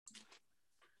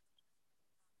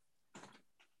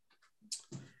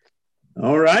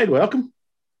All right, welcome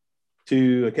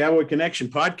to a Cowboy Connection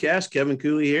podcast. Kevin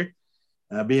Cooley here,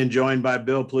 being joined by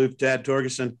Bill Plouffe, Tad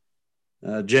Torgerson.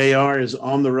 JR is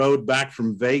on the road back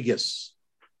from Vegas,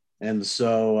 and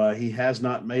so he has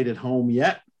not made it home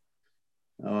yet.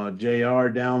 JR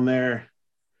down there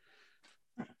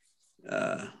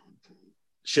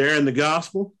sharing the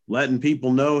gospel, letting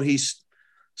people know he's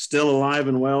still alive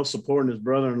and well, supporting his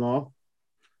brother-in-law,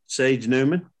 Sage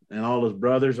Newman, and all his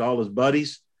brothers, all his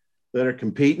buddies that are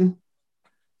competing.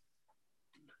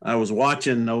 I was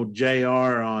watching old JR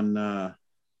on on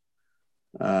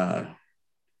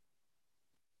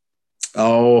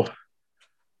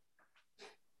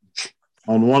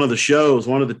one of the shows,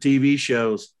 one of the TV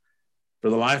shows. For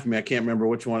the life of me, I can't remember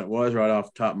which one it was right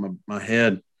off the top of my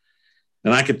head.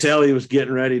 And I could tell he was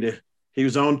getting ready to, he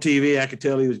was on TV. I could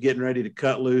tell he was getting ready to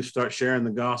cut loose, start sharing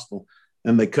the gospel.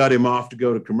 And they cut him off to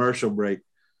go to commercial break.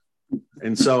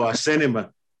 And so I sent him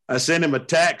a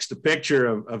text, a picture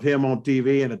of him on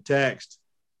TV, and a text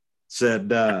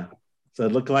said,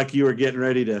 look like you were getting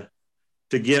ready to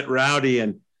get rowdy.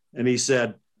 And he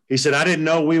said, I didn't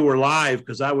know we were live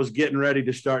because I was getting ready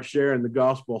to start sharing the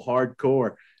gospel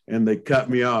hardcore, and they cut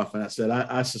me off. And I said,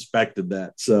 I suspected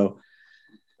that. So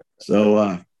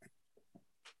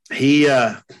he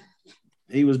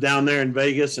was down there in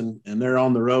Vegas, and they're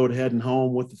on the road heading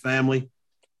home with the family.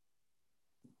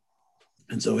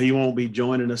 And so he won't be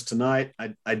joining us tonight,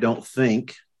 I don't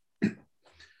think.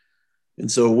 And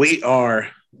so we are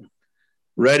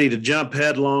ready to jump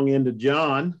headlong into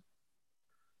John.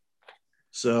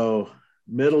 So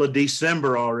middle of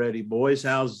December already, boys.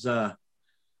 How's the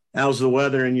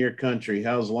weather in your country?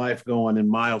 How's life going in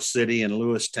Miles City and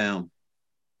Lewistown?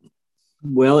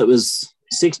 Well, it was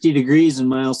 60 degrees in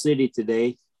Miles City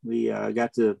today. We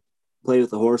got to play with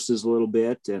the horses a little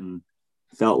bit and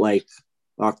felt like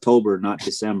October, not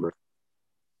December.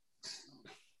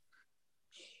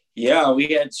 Yeah, we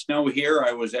had snow here.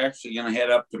 I was actually going to head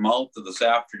up to Malta this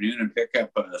afternoon and pick up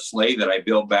a sleigh that I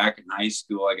built back in high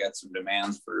school. I got some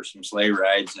demands for some sleigh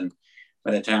rides, and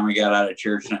by the time we got out of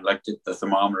church and I looked at the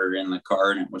thermometer in the car,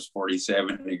 and it was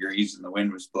 47 degrees and the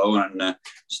wind was blowing and the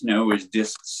snow was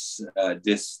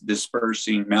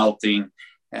dispersing, melting.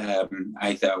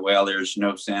 I thought, well, there's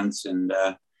no sense in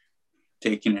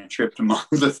taking a trip to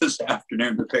Malta this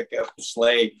afternoon to pick up a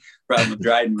sleigh. Problem with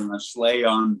driving in a sleigh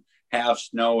on half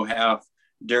snow, half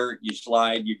dirt. You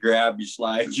slide, you grab, you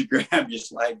slide, you grab, you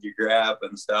slide, you grab,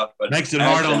 and stuff. But makes it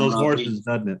hard on those horses,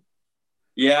 doesn't it?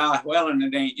 Yeah, well, and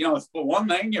it ain't, it's one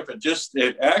thing if it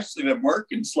actually them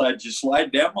working sleds, you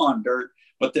slide them on dirt,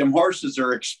 but them horses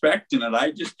are expecting it. I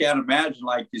just can't imagine,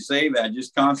 like you say, that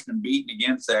just constant beating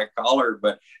against that collar.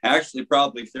 But actually,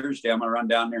 probably Thursday, I'm gonna run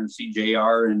down there and see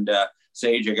JR and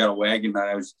Sage. I got a wagon that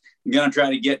I was gonna try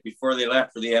to get before they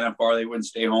left for the NFR. They wouldn't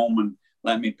stay home and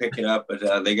let me pick it up, but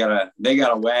they got a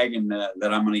wagon that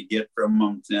I'm gonna get from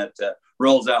them that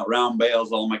rolls out round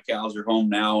bales. All my cows are home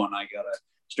now, and I gotta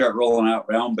start rolling out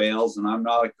round bales, and I'm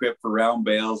not equipped for round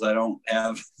bales. I don't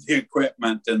have the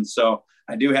equipment. And so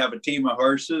I do have a team of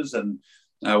horses and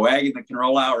a wagon that can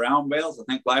roll out round bales. I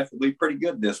think life will be pretty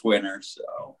good this winter.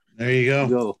 So there you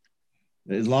go.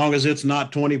 As long as it's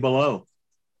not 20 below.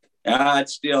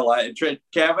 It's still,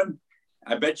 Kevin,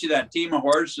 I bet you that team of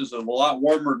horses is a lot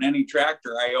warmer than any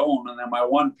tractor I own. And then my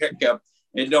one pickup,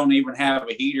 it don't even have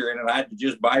a heater in it. I had to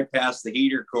just bypass the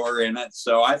heater core in it.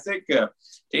 So I think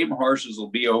team of horses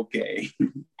will be okay.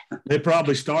 They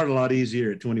probably start a lot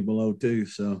easier at 20 below too.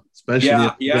 So especially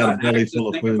if you got a belly full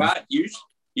of food.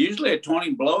 Usually at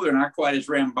 20 below, they're not quite as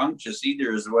rambunctious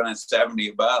either as when it's 70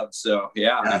 above. So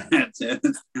yeah.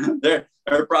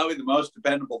 They're probably the most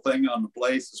dependable thing on the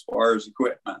place as far as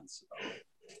equipment. So.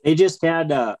 They just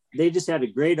had a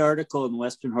great article in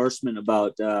Western Horseman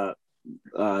about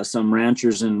some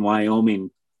ranchers in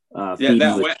Wyoming.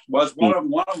 That was one of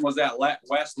them was that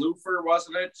Wes Lufer,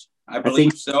 wasn't it? I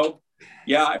believe so.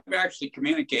 Yeah, I've actually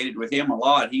communicated with him a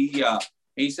lot. He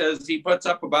says he puts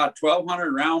up about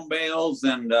 1,200 round bales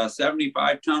and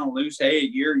 75 ton of loose hay a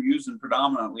year using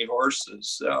predominantly horses.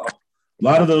 So a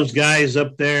lot of those guys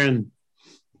up there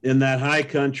in that high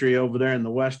country over there in the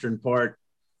western part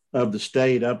of the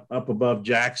state, up above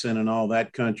Jackson and all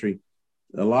that country,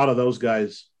 a lot of those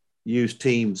guys use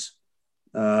teams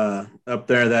up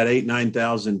there, that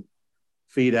 9,000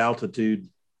 feet altitude.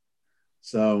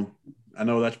 So I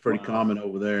know that's pretty common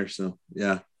over there. So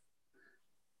yeah.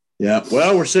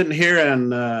 Well, we're sitting here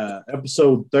on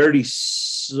episode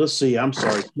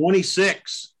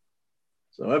 26.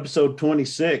 So episode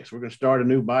 26, we're going to start a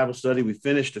new Bible study. We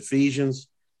finished Ephesians.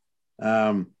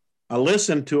 I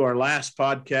listened to our last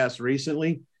podcast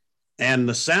recently, and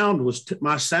my sound was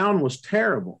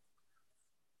terrible.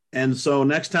 And so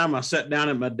next time I sat down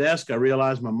at my desk, I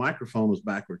realized my microphone was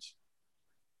backwards.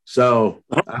 So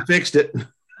I fixed it.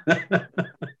 I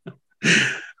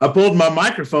pulled my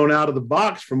microphone out of the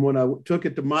box from when I took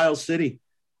it to Miles City,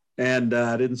 and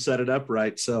I didn't set it up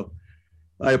right. So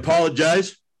I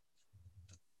apologize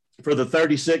for the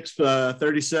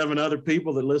 37 other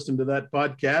people that listened to that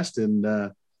podcast and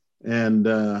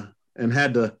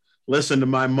had to listen to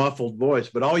my muffled voice.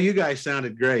 But all you guys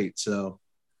sounded great. So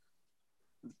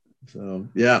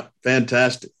yeah,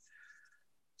 fantastic.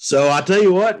 So I'll tell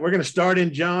you what, we're going to start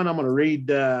in John. I'm going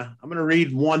to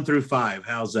read 1 through 5.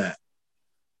 How's that?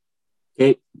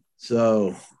 Okay.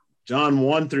 So John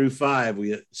 1 through 5,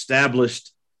 we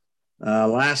established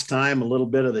last time a little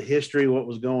bit of the history, what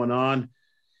was going on,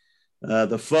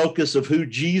 the focus of who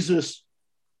Jesus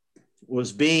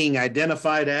was being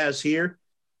identified as here.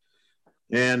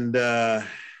 And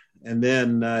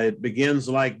then it begins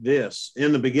like this.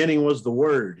 In the beginning was the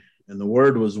Word, and the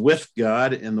Word was with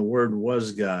God, and the Word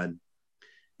was God.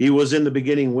 He was in the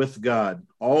beginning with God.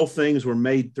 All things were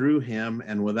made through him,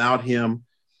 and without him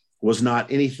was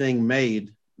not anything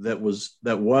made that was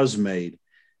made.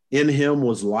 In him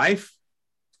was life,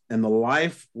 and the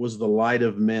life was the light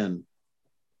of men.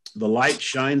 The light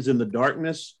shines in the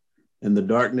darkness, and the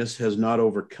darkness has not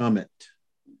overcome it.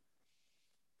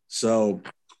 So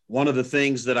one of the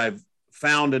things that I've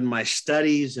found in my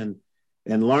studies and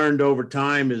learned over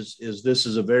time is this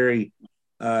is a very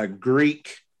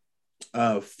Greek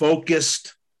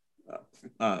focused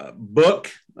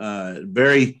book.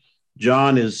 Very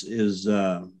John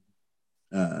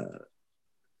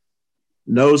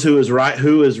knows who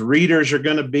his readers are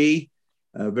going to be.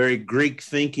 Very Greek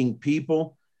thinking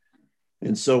people,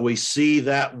 and so we see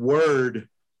that word,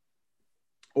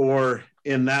 or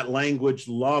in that language,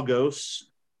 logos,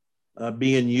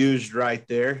 being used right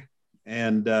there.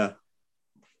 And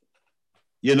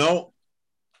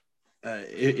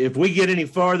if we get any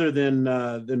farther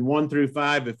than 1 through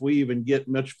 5, if we even get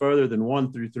much further than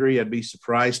 1 through 3, I'd be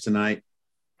surprised tonight.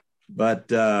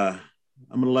 But I'm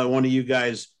going to let one of you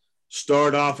guys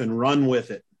start off and run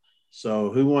with it.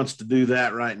 So who wants to do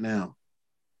that right now?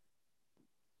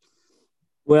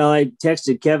 Well, I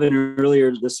texted Kevin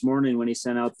earlier this morning when he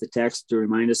sent out the text to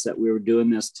remind us that we were doing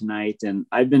this tonight. And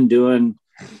I've been doing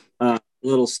a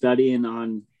little studying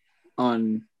on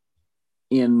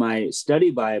in my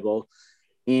study Bible.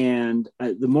 And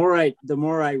the more I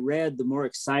read, the more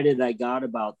excited I got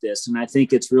about this. And I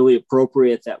think it's really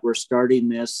appropriate that we're starting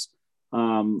this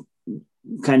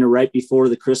kind of right before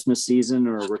the Christmas season,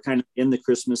 or we're kind of in the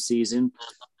Christmas season.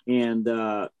 And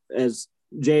as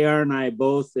JR and I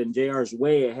both, and JR's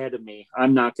way ahead of me,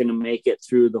 I'm not going to make it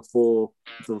through the full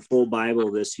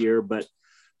Bible this year, but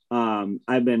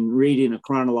I've been reading a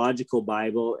chronological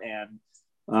Bible, and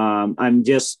I'm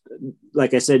just,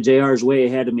 like I said, JR's way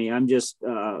ahead of me. I'm just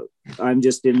in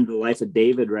the life of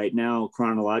David right now,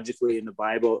 chronologically in the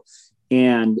Bible.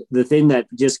 And the thing that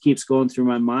just keeps going through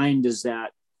my mind is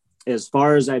that as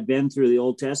far as I've been through the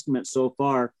Old Testament so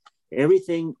far,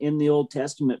 everything in the Old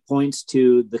Testament points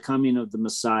to the coming of the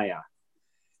Messiah.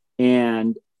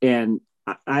 And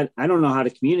I don't know how to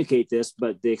communicate this,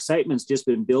 but the excitement's just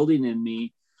been building in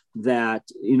me that,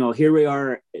 here we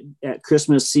are at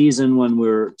Christmas season when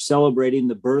we're celebrating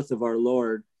the birth of our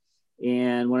Lord.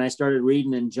 And when I started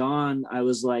reading in John, I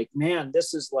was like, man,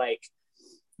 this is like,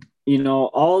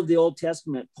 all of the Old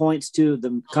Testament points to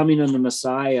the coming of the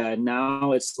Messiah. And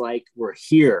now it's like, we're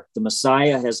here. The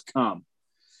Messiah has come.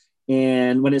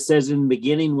 And when it says in the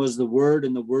beginning was the Word,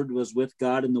 and the Word was with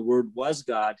God, and the Word was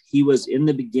God, he was in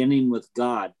the beginning with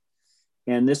God.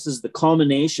 And this is the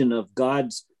culmination of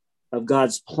God's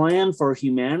plan for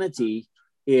humanity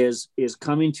is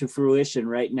coming to fruition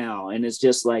right now. And it's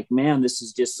just like, man, this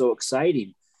is just so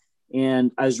exciting.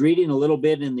 And I was reading a little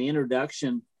bit in the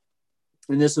introduction,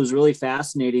 and this was really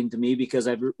fascinating to me because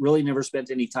I've really never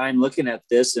spent any time looking at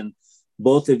this. And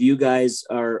both of you guys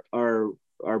are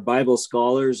Bible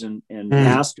scholars and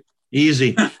pastors.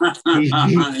 Easy.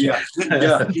 Yeah.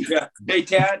 Hey,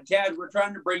 Tad, we're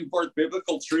trying to bring forth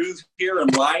biblical truth here,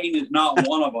 and lying is not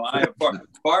one of them.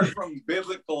 Far from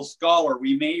biblical scholar,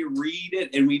 we may read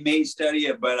it and we may study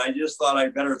it, but I just thought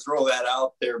I'd better throw that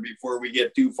out there before we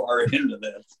get too far into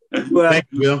this. Well, thank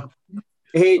you.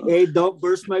 Hey, don't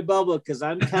burst my bubble, because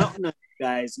I'm counting on you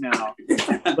guys now.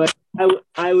 But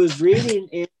I was reading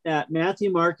in that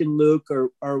Matthew, Mark, and Luke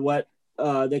are what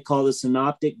they call the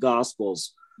synoptic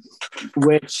gospels,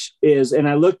 which is, and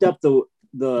I looked up the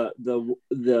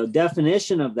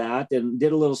definition of that and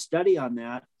did a little study on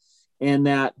that, and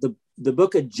that the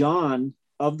book of John,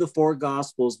 of the 4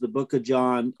 gospels, the book of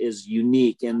John is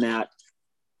unique in that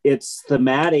it's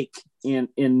thematic in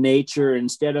nature.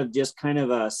 Instead of just kind of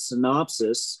a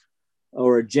synopsis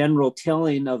or a general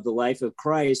telling of the life of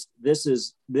Christ, this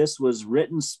was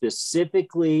written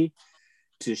specifically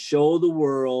to show the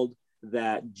world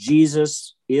that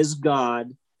Jesus is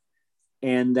God,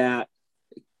 and that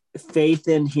faith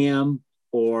in him,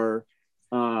 or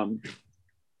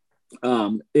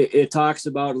it talks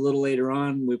about a little later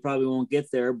on, we probably won't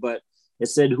get there, but it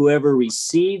said whoever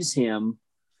receives him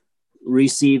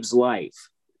receives life.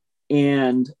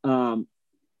 And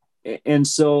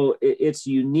so it's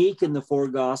unique in the four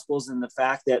gospels, and the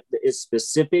fact that its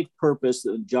specific purpose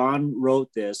that John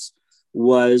wrote this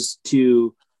was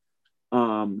to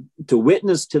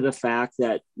witness to the fact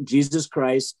that Jesus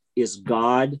Christ is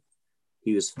God.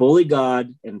 He was fully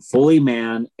God and fully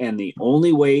man, and the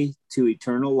only way to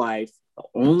eternal life, the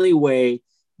only way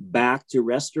back to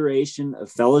restoration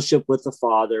of fellowship with the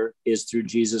Father, is through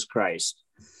Jesus Christ.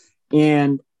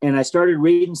 And I started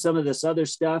reading some of this other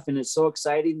stuff, and it's so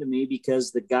exciting to me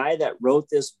because the guy that wrote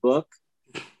this book,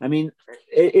 I mean,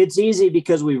 it's easy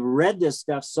because we've read this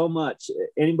stuff so much.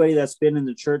 Anybody that's been in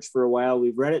the church for a while,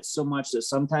 we've read it so much that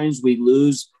sometimes we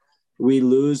lose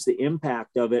the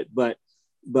impact of it. But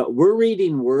we're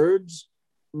reading words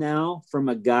now from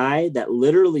a guy that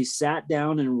literally sat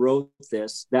down and wrote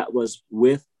this, that was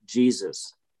with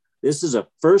Jesus. This is a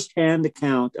firsthand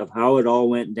account of how it all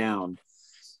went down.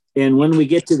 And when we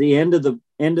get to the end of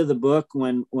the book,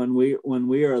 when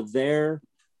we are there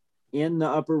in the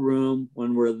upper room,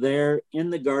 when we're there in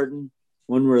the garden,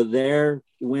 when we're there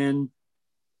when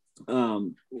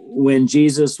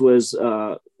Jesus was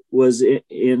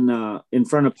in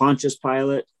front of Pontius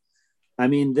Pilate, I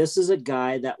mean, this is a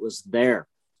guy that was there.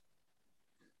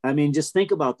 I mean, just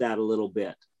think about that a little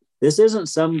bit. This isn't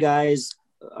some guy's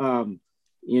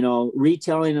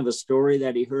retelling of a story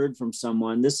that he heard from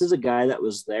someone. This is a guy that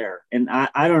was there. And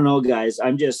I don't know, guys,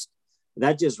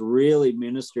 that just really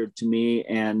ministered to me,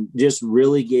 and just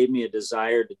really gave me a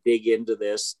desire to dig into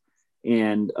this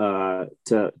and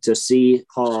to see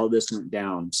how all this went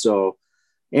down. So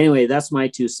anyway, that's my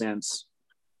 2 cents.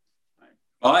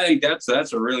 Well, I think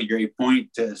that's a really great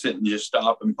point to sit and just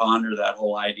stop and ponder that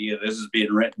whole idea. This is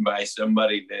being written by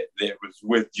somebody that was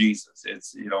with Jesus.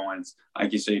 It's, it's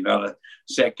like you say, not a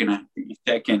second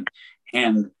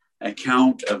hand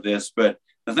account of this. But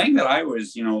the thing that I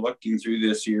was, looking through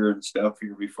this year and stuff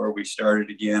here before we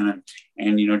started again,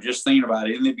 and just thinking about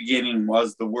it, in the beginning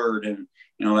was the Word, and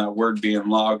that word being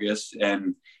logos,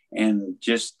 and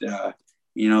just that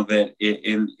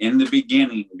in the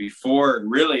beginning, before,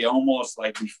 really almost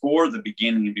like before the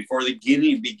beginning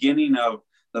of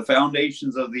the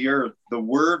foundations of the earth, the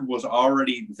Word was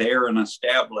already there and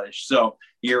established. So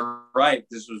you're right.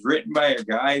 This was written by a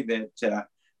guy that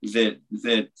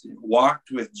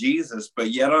walked with Jesus,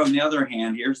 but yet on the other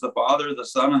hand, here's the Father, the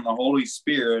Son, and the Holy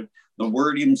Spirit, the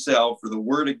Word himself, or the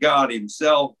Word of God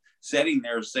himself, sitting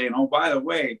there saying, oh, by the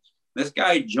way, this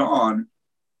guy John,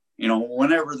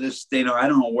 whenever this, I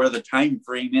don't know where the time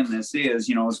frame in this is,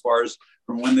 as far as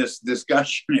from when this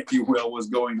discussion, if you will, was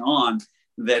going on,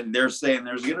 that they're saying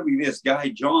there's going to be this guy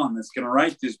John that's going to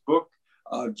write this book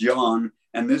of John,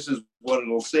 and this is what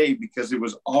it'll say, because it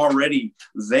was already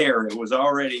there. It was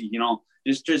already,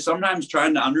 just sometimes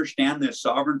trying to understand the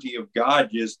sovereignty of God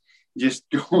just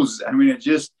goes, I mean, it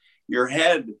just, your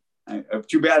head,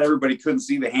 too bad everybody couldn't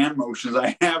see the hand motions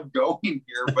I have going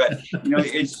here, but,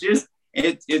 it's just,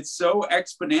 it's so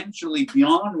exponentially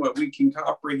beyond what we can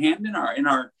comprehend in our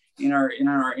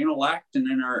intellect and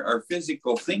in our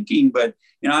physical thinking. But,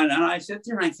 and I sit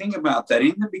there and I think about that.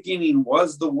 In the beginning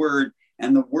was the Word,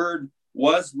 and the Word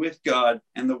was with God,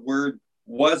 and the Word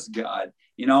was God,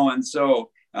 and so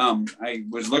I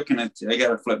was looking at, I got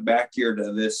to flip back here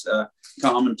to this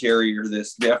commentary, or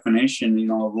this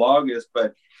definition, of logos,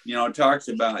 but it talks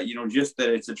about, just that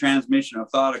it's a transmission of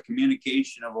thought, a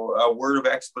communication of a word of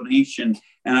explanation,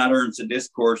 an utterance, a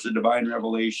discourse, a divine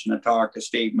revelation, a talk, a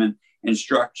statement,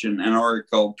 instruction, an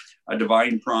oracle, a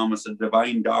divine promise, a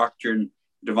divine doctrine,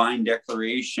 divine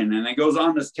declaration. And it goes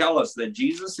on to tell us that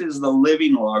Jesus is the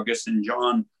living logos in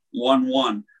John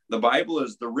 1:1. The Bible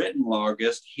is the written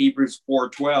logos, Hebrews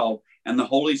 4:12, and the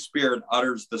Holy Spirit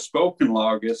utters the spoken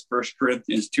logos, 1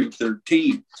 Corinthians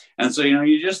 2:13. And so,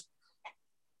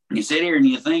 you sit here and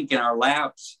you think in our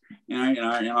laps, in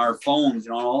our phones,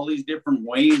 all these different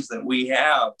ways that we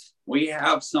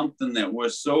have something that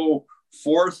was so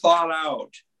forethought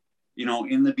out,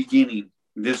 in the beginning.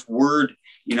 This Word,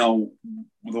 the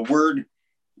Word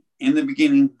in the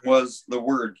beginning was the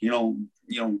Word.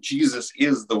 Jesus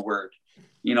is the Word.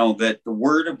 That the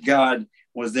Word of God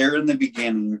was there in the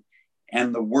beginning,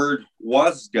 and the Word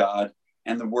was God,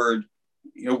 and the Word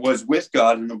it was with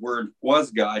God and the word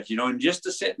was God, and just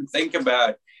to sit and think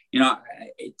about,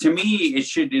 to me, it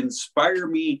should inspire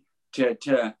me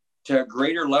to a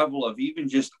greater level of even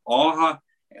just awe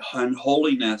and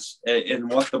holiness in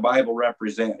what the Bible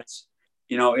represents.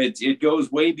 It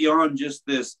goes way beyond just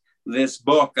this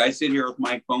book. I sit here with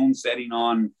my phone setting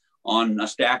on a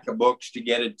stack of books to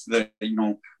get it to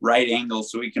the right angle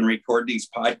so we can record these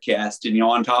podcasts. And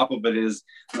on top of it is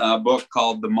a book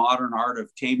called The Modern Art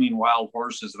of Taming Wild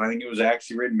Horses, and I think it was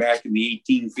actually written back in the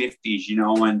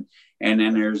 1850s. And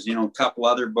then there's a couple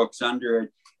other books under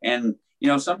it. And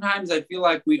sometimes I feel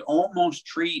like we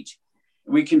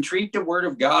can treat the Word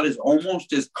of God as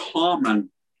almost as common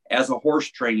as a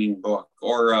horse training book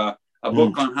or a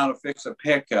book on how to fix a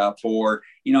pickup, or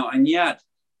and yet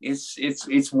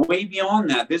it's way beyond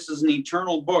that. This is an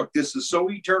eternal book. This is so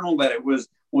eternal that it was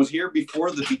here before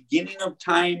the beginning of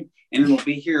time, and it'll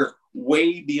be here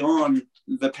way beyond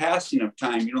the passing of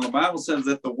time. The Bible says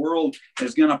that the world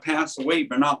is going to pass away,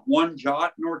 but not one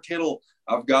jot nor tittle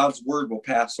of God's word will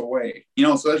pass away.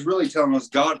 So that's really telling us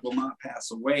God will not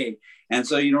pass away. And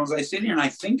so, as I sit here and I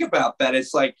think about that,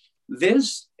 it's like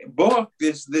this book,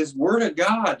 this word of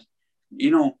God,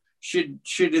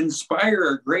 should inspire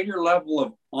a greater level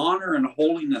of honor and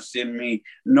holiness in me,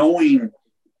 knowing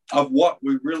of what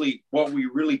we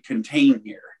really contain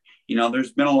here.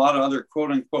 There's been a lot of other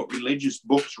quote unquote religious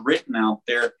books written out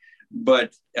there,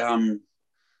 but they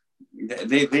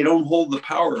don't hold the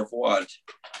power of what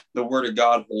the Word of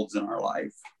God holds in our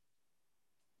life.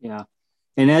 Yeah.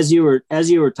 And as you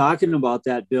were talking about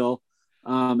that, Bill,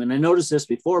 and I noticed this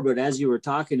before, but as you were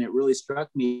talking, it really struck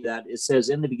me that it says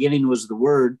in the beginning was the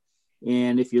Word.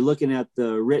 And if you're looking at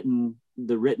the written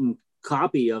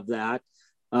copy of that,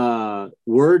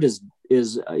 word is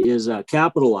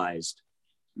capitalized.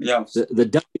 Yes. The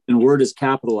W in word is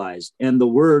capitalized, and the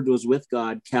Word was with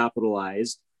God,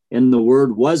 capitalized, and the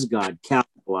Word was God,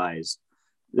 capitalized.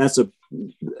 That's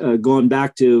going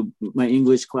back to my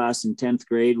English class in 10th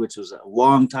grade, which was a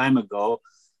long time ago.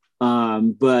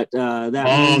 But that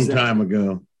long time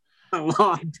ago. A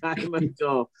long time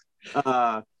ago.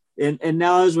 And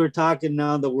now as we're talking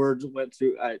now, the words went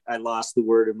through. I lost the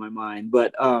word in my mind,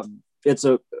 but it's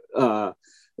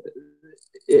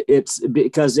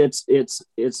because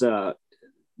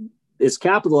it's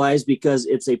capitalized because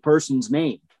it's a person's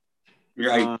name.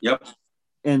 Right. Yep.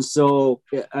 And so,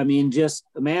 I mean,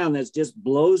 that just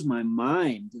blows my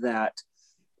mind that,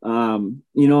 and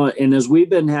as we've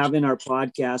been having our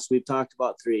podcast, we've talked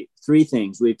about three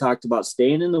things. We've talked about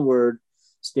staying in the Word,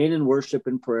 staying in worship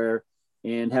and prayer,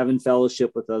 and having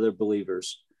fellowship with other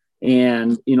believers.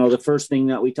 And, the first thing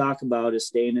that we talk about is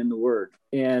staying in the Word.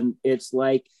 And it's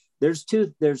like, there's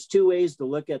two ways to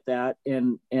look at that.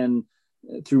 And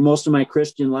through most of my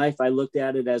Christian life, I looked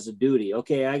at it as a duty.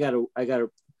 Okay, I gotta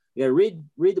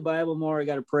read the Bible more. I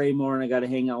gotta pray more, and I gotta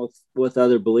hang out with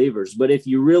other believers. But if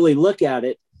you really look at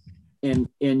it and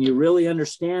you really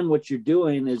understand what you're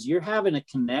doing, is you're having a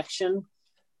connection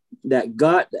that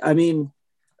God,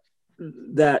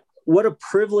 that what a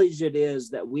privilege it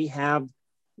is that we have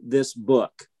this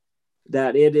book,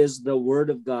 that it is the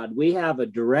Word of God. We have a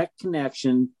direct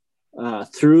connection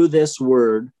through this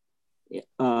Word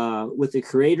with the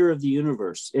Creator of the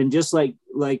universe. And just like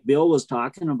Bill was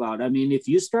talking about, if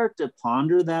you start to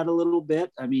ponder that a little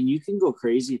bit, you can go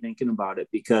crazy thinking about it,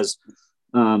 because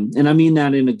and I mean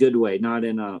that in a good way, not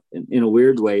in a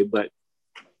weird way, but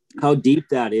how deep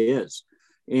that is.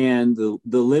 And the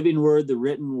living Word, the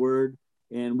written Word.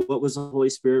 And what was the Holy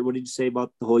Spirit? What did you say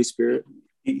about the Holy Spirit?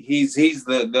 He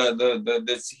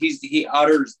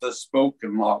utters the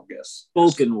spoken logos.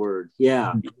 Spoken word,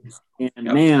 yeah. And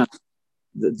man,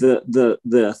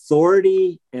 the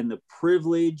authority and the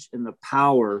privilege and the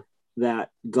power that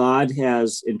God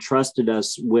has entrusted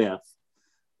us with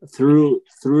through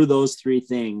those three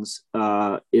things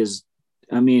is,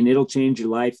 it'll change your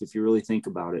life if you really think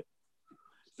about it.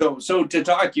 So to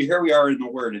talk, here we are in the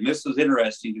Word, and this is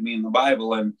interesting to me in the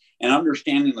Bible and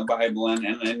understanding the Bible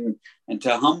and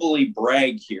to humbly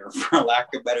brag here, for lack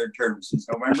of better terms. Since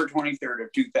November 23rd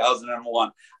of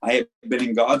 2001, I have been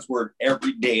in God's Word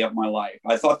every day of my life.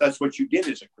 I thought that's what you did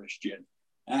as a Christian.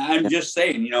 I'm just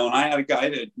saying, and I had a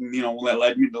guy that, that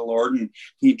led me to the Lord, and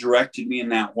he directed me in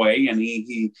that way, and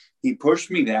he pushed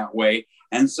me that way.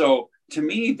 And so to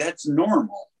me, that's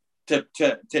normal. To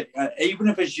even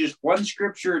if it's just one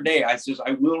scripture a day, I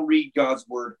will read God's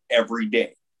Word every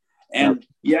day. And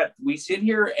yet we sit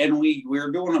here and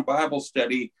we're doing a Bible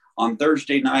study on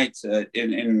Thursday nights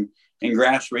in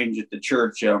Grass Range at the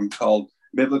church called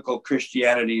Biblical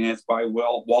Christianity, and it's by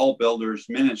Wall Builders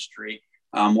Ministry,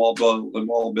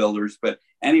 Wall Builders. But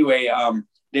anyway,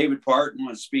 David Parton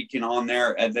was speaking on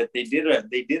there, that they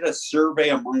did a survey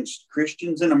amongst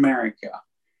Christians in America,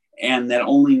 and that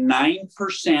only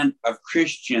 9% of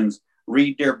Christians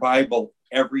read their Bible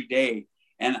every day.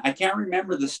 And I can't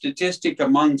remember the statistic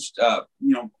amongst,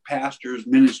 pastors,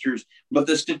 ministers, but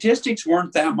the statistics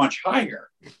weren't that much higher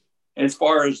as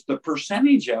far as the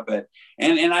percentage of it.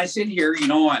 And I sit here,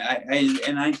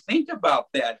 I think about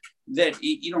that,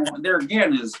 there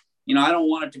again is, I don't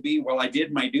want it to be, well, I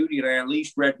did my duty and I at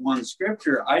least read one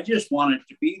scripture. I just want it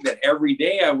to be that every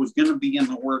day I was going to be in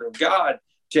the Word of God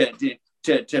to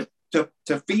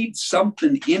feed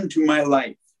something into my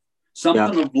life.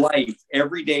 Something of life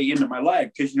every day into my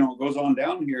life. Because, it goes on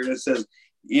down here and it says,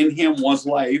 in him was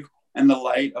life and the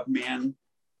light of man,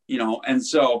 and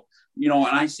so, and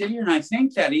I sit here and I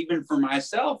think that even for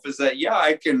myself is that,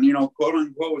 I can, quote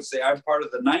unquote, say I'm part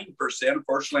of the 9%.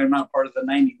 Unfortunately, I'm not part of the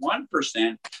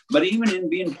 91%. But even in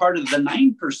being part of the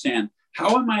 9%,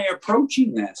 how am I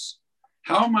approaching this?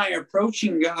 How am I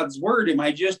approaching God's word? Am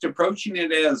I just approaching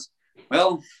it as,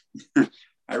 well,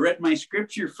 I read my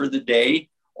scripture for the day?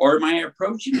 Or am I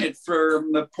approaching it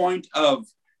from the point of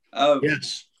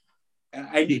yes,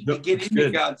 I need to get into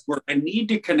God's word. I need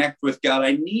to connect with God.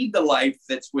 I need the life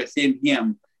that's within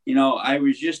him. I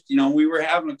was just, we were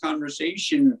having a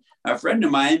conversation, a friend of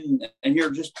mine, and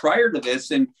here just prior to this,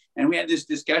 and we had this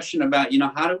discussion about,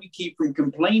 how do we keep from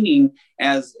complaining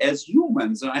as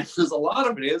humans? And there's a lot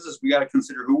of it is we got to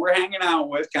consider who we're hanging out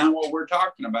with, kind of what we're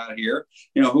talking about here,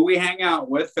 who we hang out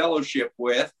with, fellowship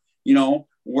with,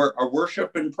 our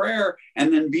worship and prayer,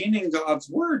 and then being in God's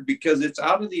word, because it's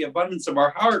out of the abundance of our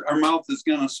heart, our mouth is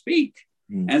going to speak.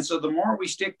 And so the more we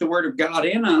stick the word of God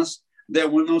in us,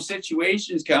 that when those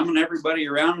situations come and everybody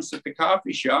around us at the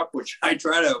coffee shop, which I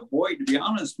try to avoid, to be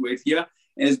honest with you,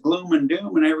 is gloom and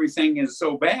doom and everything is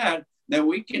so bad, that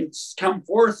we can come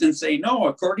forth and say, no,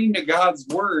 according to God's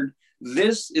word,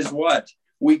 this is what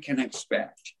we can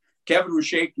expect. Kevin was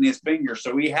shaking his finger,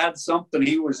 so he had something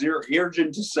he was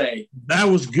urgent to say. That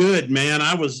was good, man.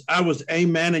 I was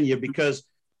amening you, because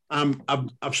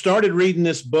I've started reading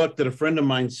this book that a friend of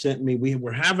mine sent me. We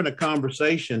were having a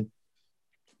conversation,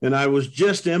 and I was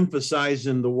just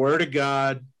emphasizing the Word of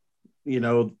God,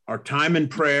 our time in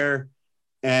prayer,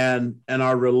 and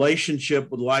our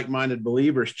relationship with like-minded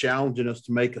believers, challenging us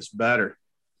to make us better.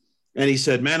 And he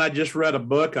said, man, I just read a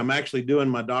book. I'm actually doing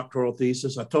my doctoral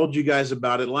thesis. I told you guys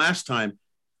about it last time.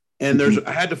 And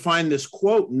I had to find this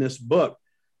quote in this book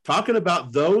talking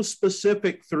about those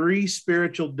specific 3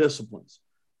 spiritual disciplines.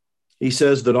 He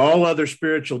says that all other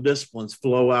spiritual disciplines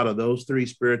flow out of those 3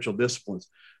 spiritual disciplines,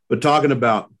 but talking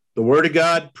about the Word of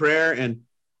God, prayer,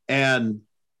 and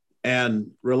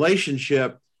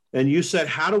relationship. And you said,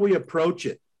 how do we approach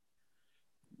it?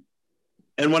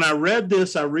 And when I read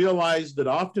this, I realized that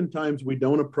oftentimes we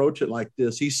don't approach it like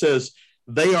this. He says,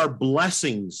 they are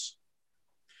blessings,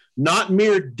 not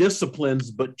mere disciplines,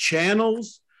 but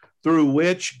channels through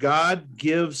which God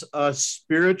gives us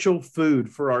spiritual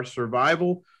food for our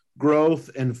survival,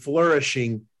 growth, and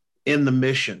flourishing in the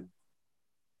mission.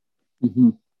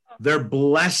 They're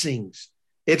blessings.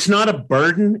 It's not a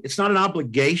burden. It's not an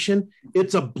obligation.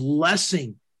 It's a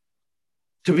blessing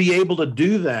to be able to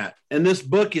do that. And this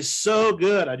book is so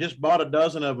good. I just bought a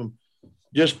dozen of them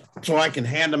just so I can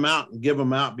hand them out and give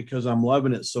them out, because I'm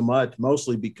loving it so much,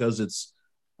 mostly because it's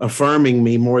affirming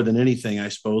me more than anything, I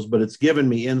suppose, but it's given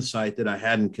me insight that I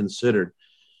hadn't considered.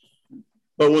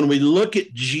 But when we look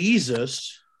at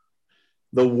Jesus,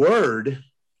 the Word,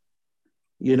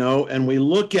 and we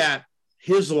look at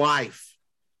his life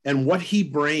and what he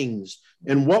brings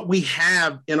and what we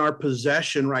have in our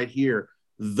possession right here,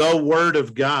 the Word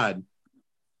of God,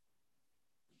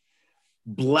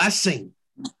 blessing.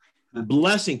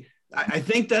 I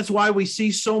think that's why we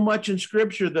see so much in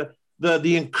Scripture,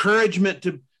 the encouragement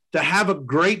to have a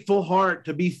grateful heart,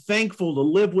 to be thankful, to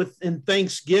live in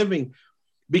thanksgiving.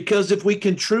 Because if we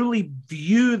can truly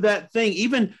view that thing,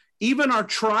 even our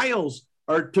trials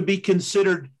are to be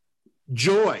considered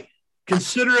joy.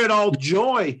 Consider it all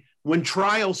joy when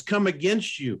trials come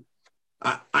against you.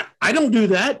 I don't do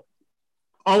that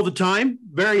all the time,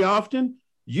 very often.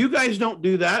 You guys don't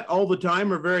do that all the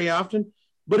time or very often,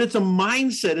 but it's a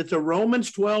mindset. It's a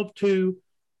Romans 12:2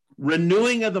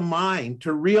 renewing of the mind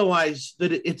to realize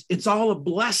that it's all a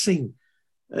blessing,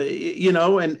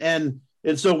 and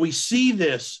so we see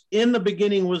this. In the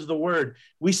beginning was the Word.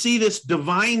 We see this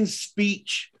divine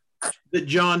speech that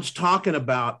John's talking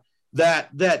about, that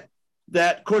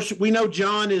of course we know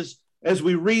John is, as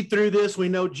we read through this, we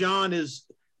know John is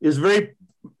very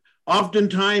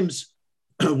oftentimes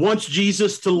wants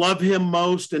Jesus to love him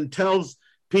most and tells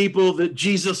people that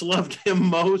Jesus loved him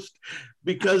most.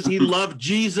 because he loved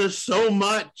Jesus so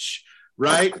much,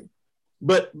 right?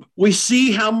 But we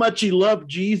see how much he loved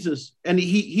Jesus, and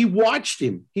he watched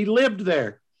him. He lived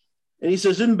there. And he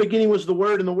says, in the beginning was the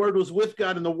Word, and the Word was with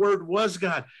God, and the Word was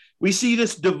God. We see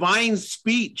this divine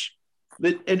speech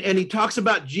that, and he talks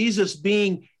about Jesus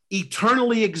being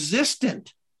eternally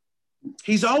existent.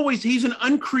 He's an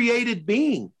uncreated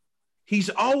being. He's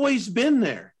always been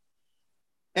there.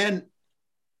 And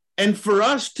for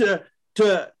us to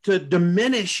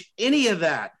diminish any of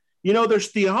that, there's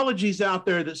theologies out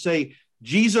there that say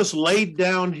Jesus laid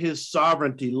down his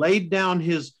sovereignty, laid down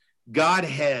his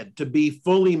Godhead to be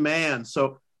fully man.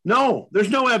 So no,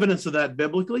 there's no evidence of that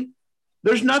biblically.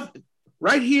 There's nothing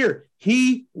right here.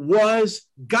 He was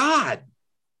God.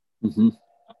 Mm-hmm.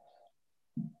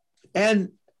 And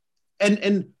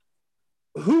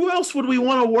who else would we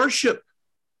want to worship?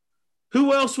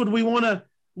 Who else would we want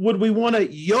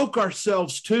to yoke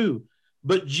ourselves to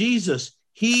but Jesus?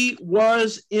 He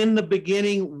was in the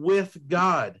beginning with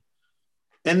God.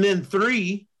 And then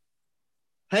 3,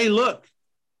 hey, look,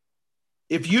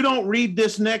 if you don't read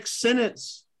this next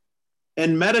sentence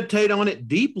and meditate on it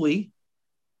deeply,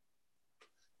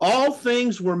 all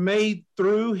things were made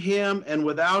through him, and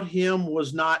without him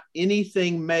was not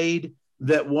anything made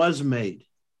that was made.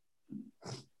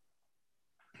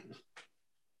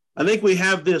 I think we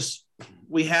have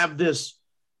this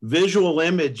visual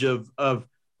image of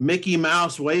Mickey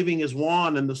Mouse waving his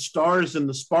wand and the stars and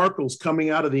the sparkles coming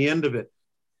out of the end of it,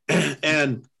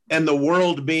 and the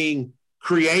world being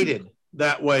created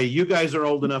that way. You guys are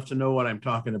old enough to know what I'm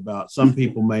talking about. Some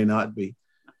people may not be,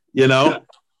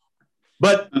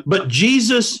 but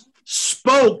Jesus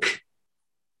spoke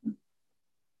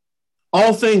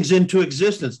all things into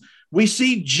existence. We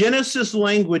see Genesis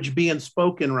language being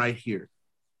spoken right here.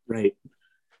 Right.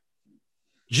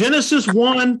 Genesis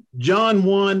 1, John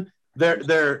 1,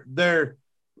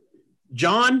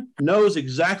 John knows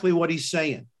exactly what he's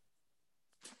saying.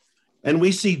 And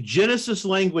we see Genesis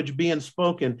language being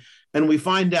spoken, and we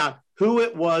find out who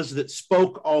it was that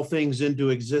spoke all things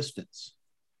into existence.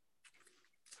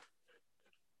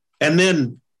 And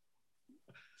then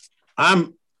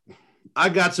I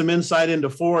got some insight into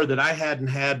 4 that I hadn't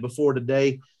had before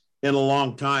today in a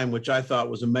long time, which I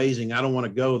thought was amazing. I don't want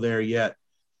to go there yet.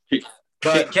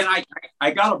 But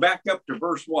I got to back up to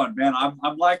verse 1, man.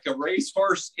 I'm like a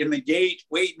racehorse in the gate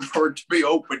waiting for it to be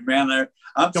open, man.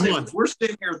 We're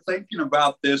sitting here thinking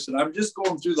about this, and I'm just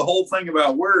going through the whole thing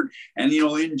about word. And,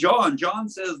 in John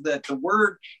says that the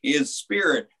word is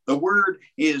spirit. The word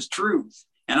is truth.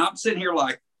 And I'm sitting here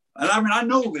like, and I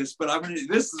know this, but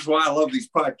this is why I love these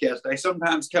podcasts. I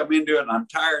sometimes come into it and I'm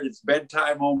tired. It's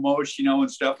bedtime almost,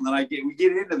 and stuff. And then we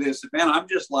get into this, and man, I'm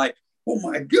just like, oh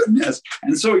my goodness.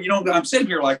 And so, I'm sitting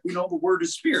here like, the word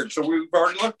is spirit. So we've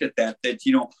already looked at that,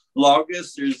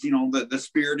 logos, there's, the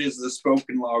spirit is the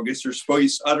spoken logos, or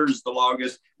space utters the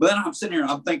logos. But then I'm sitting here,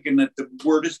 I'm thinking that the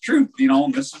word is truth,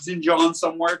 and this is in John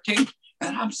somewhere too.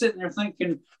 And I'm sitting there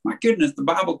thinking, my goodness, the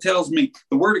Bible tells me,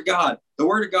 the word of God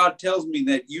tells me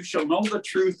that you shall know the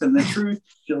truth, and the truth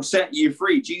shall set you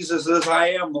free. Jesus says, I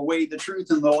am the way, the truth,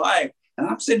 and the life. And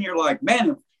I'm sitting here like,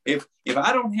 man, if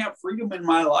I don't have freedom in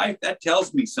my life, that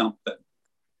tells me something,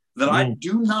 that I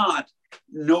do not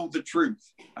know the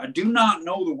truth. I do not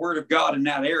know the word of God in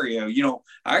that area.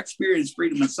 I experienced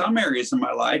freedom in some areas in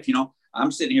my life.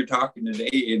 I'm sitting here talking today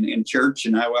in church,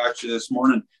 and I actually this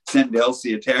morning sent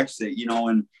Elsie a text that,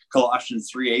 in Colossians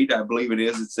 3:8, I believe it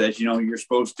is, it says, you're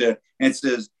supposed to, and it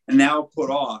says, and now put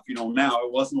off, now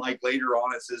it wasn't like later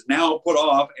on, it says, now put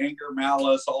off anger,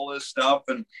 malice, all this stuff,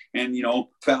 and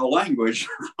foul language.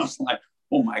 I was like,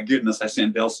 oh my goodness. I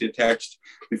sent Elsie a text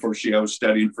before I was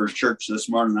studying for church this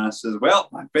morning. And I said, well,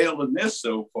 I failed in this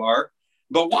so far,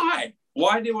 but why?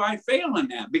 Why do I fail in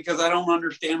that? Because I don't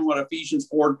understand what Ephesians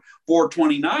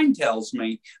 4:29 tells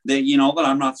me, that, that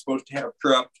I'm not supposed to have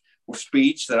corrupt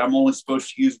speech, that I'm only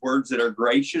supposed to use words that are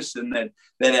gracious and that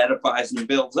edifies and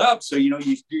builds up. So,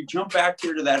 you jump back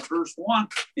here to that verse 1,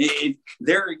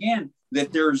 there again,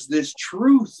 that there's this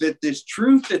truth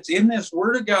that's in this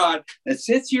word of God that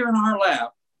sits here in our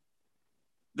lap,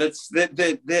 that's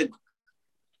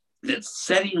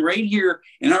sitting right here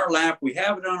in our lap. We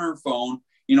have it on our phone.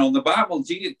 The Bible,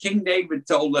 King David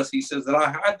told us, he says that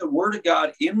I hide the word of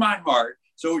God in my heart.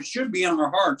 So it should be in our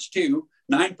hearts too.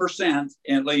 9%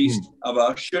 at least of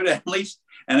us should at least,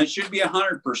 and it should be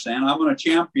 100%. I'm going to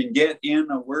champion, get in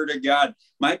the word of God.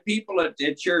 My people at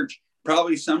church,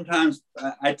 probably sometimes,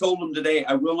 I told them today,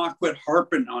 I will not quit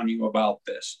harping on you about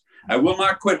this. I will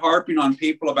not quit harping on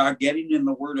people about getting in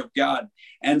the word of God.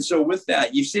 And so with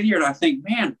that, you sit here and I think,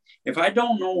 man, if I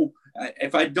don't know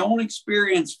if I don't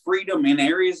experience freedom in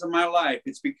areas of my life,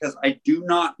 it's because I do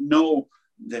not know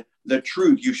the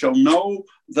truth. You shall know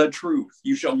the truth.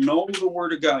 You shall know the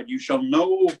word of God. You shall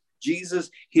know Jesus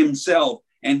himself,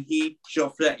 and he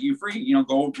shall set you free. You know,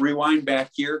 go rewind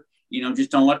back here. You know,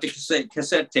 just don't let the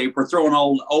cassette tape. We're throwing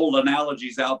old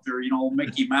analogies out there. You know,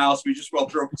 Mickey Mouse. We just will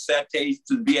throw cassette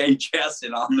tapes and VHS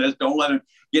in on this. Don't let them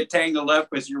get tangled up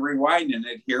as you're rewinding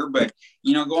it here. But,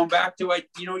 you know, going back to what,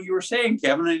 you know, you were saying,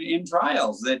 Kevin, in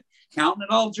trials, that counting it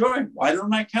all joy. Why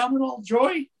don't I count it all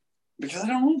joy? Because I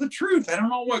don't know the truth. I don't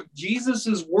know what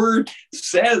Jesus's word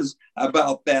says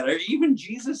about that. Or even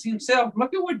Jesus himself.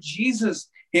 Look at what Jesus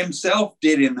himself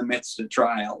did in the midst of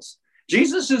trials.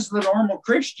 Jesus is the normal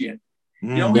Christian.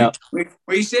 You know,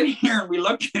 we sit here and we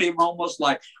look at him almost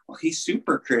like, well, he's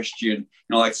super Christian, you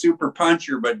know, like super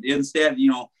puncher, but instead,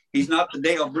 you know, he's not the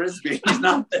Dale Brisby. He's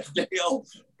not the Dale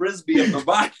Brisby of the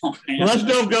Bible. Man. Let's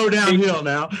don't go downhill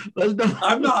now.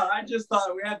 I'm not. I just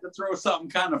thought we had to throw something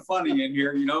kind of funny in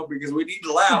here, you know, because we need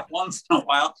to laugh once in a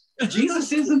while.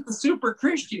 Jesus isn't the super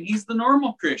Christian. He's the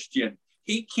normal Christian.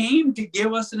 He came to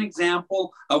give us an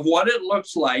example of what it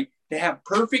looks like to have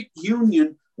perfect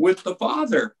union with the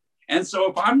Father. And so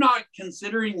if I'm not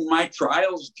considering my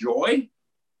trials joy,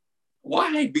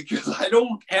 why? Because I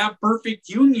don't have perfect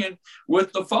union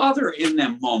with the Father in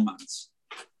them moments.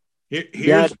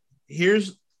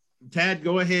 Here's Tad,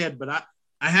 go ahead. But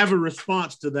I have a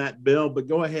response to that, Bill, but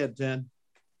go ahead, Tad.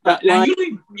 Now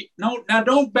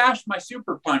don't bash my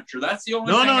super puncher. That's the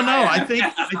only thing. No. I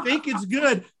think it's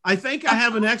good. I think I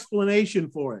have an explanation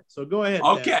for it. So go ahead.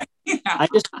 Okay. I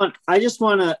just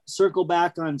want to circle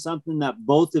back on something that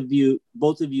both of you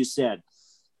said.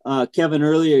 Kevin,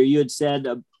 earlier you had said,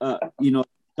 you know,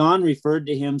 John referred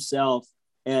to himself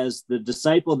as the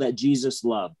disciple that Jesus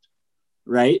loved,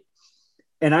 right?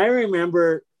 And I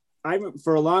remember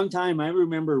for a long time, I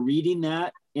remember reading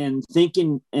that and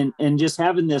thinking and just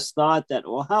having this thought that,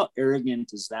 well, how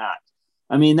arrogant is that?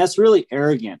 I mean, that's really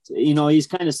arrogant. You know, he's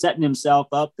kind of setting himself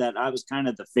up that I was kind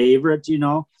of the favorite, you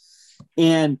know,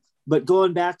 but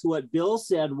going back to what Bill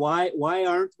said, why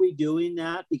aren't we doing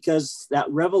that? Because that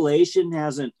revelation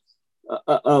hasn't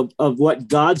of what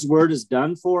God's word has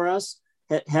done for us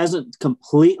hasn't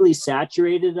completely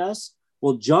saturated us.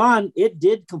 Well, John, it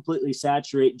did completely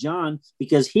saturate John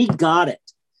because he got it.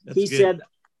 He said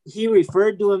he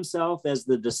referred to himself as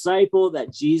the disciple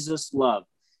that Jesus loved.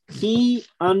 He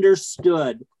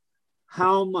understood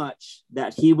how much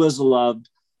that he was loved.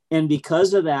 And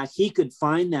because of that, he could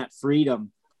find that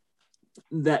freedom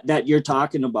that you're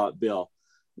talking about, Bill.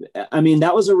 I mean,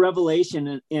 that was a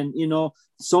revelation. And you know,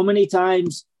 so many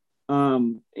times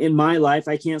in my life,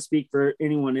 I can't speak for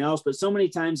anyone else, but so many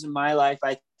times in my life,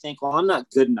 I think, well, I'm not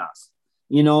good enough.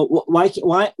 You know, why is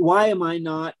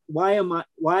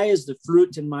the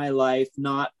fruit in my life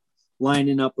not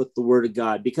lining up with the word of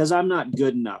God? Because I'm not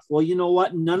good enough. Well, you know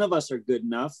what? None of us are good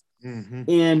enough. Mm-hmm.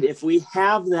 And if we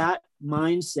have that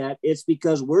mindset, it's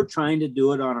because we're trying to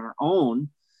do it on our own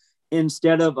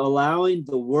instead of allowing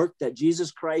the work that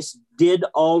Jesus Christ did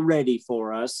already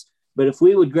for us. But if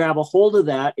we would grab a hold of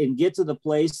that and get to the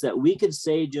place that we could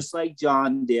say, just like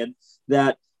John did,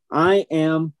 that I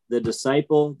am the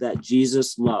disciple that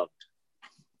Jesus loved.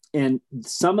 And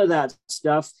some of that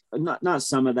stuff, not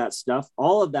some of that stuff,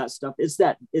 all of that stuff, it's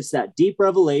that deep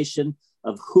revelation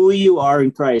of who you are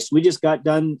in Christ. We just got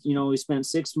done, you know, we spent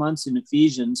 6 months in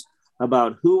Ephesians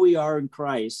about who we are in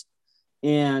Christ.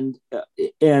 And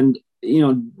you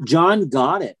know, John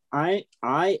got it. I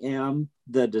am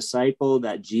the disciple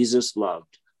that Jesus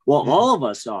loved. Well, all of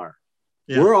us are.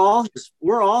 Yeah. We're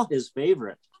all his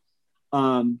favorite.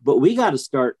 But we got to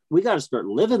start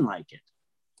living like it.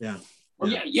 Yeah. Well,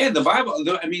 yeah. The Bible,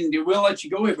 I mean, we'll let you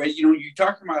go here, but you know, you're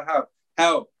talking about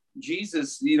how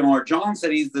Jesus, you know, or John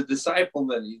said he's the disciple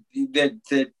that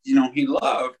you know, he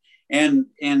loved. And,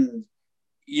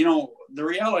 you know, the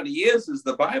reality is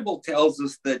the Bible tells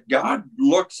us that God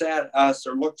looks at us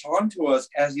or looks onto us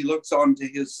as he looks onto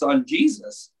his son,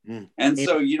 Jesus. And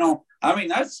so, you know, I mean,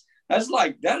 that's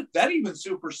like that even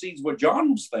supersedes what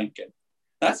John was thinking.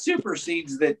 That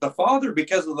supersedes that the Father,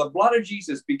 because of the blood of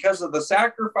Jesus, because of the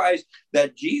sacrifice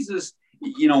that Jesus,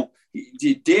 you know,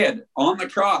 did on the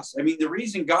cross. I mean, the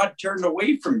reason God turned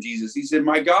away from Jesus, he said,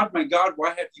 my God, why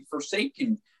have you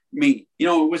forsaken me? You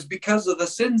know, it was because of the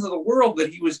sins of the world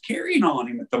that he was carrying on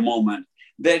him at the moment,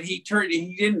 that he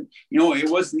didn't, you know,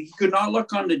 he could not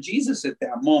look unto Jesus at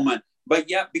that moment. But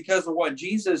yet, because of what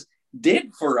Jesus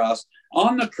did for us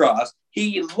on the cross,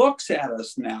 he looks at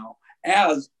us now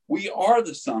as we are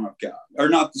the Son of God, or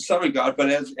not the Son of God, but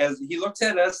as he looks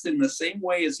at us in the same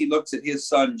way as he looks at his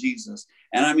son, Jesus.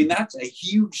 And I mean, that's a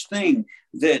huge thing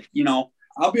that,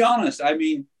 I'll be honest. I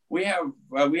mean, we have,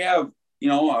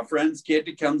 a friend's kid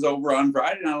that comes over on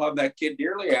Friday, and I love that kid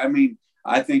dearly. I mean,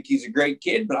 I think he's a great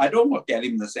kid, but I don't look at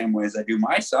him the same way as I do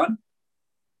my son.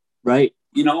 Right.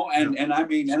 Don't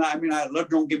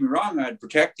get me wrong. I'd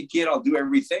protect the kid. I'll do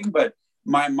everything, but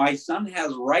my son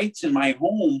has rights in my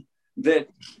home that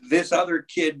this other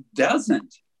kid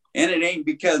doesn't. And it ain't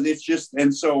because it's just,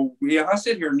 and so I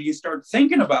sit here and you start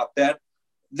thinking about that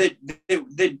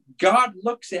God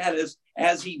looks at us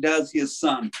as he does his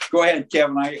son. Go ahead,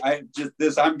 Kevin.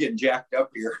 I'm getting jacked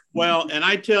up here. Well, and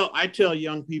I tell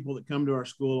young people that come to our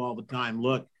school all the time,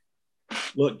 look,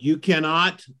 you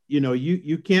cannot,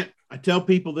 you can't, I tell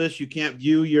people this, you can't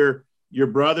view your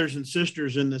brothers and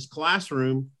sisters in this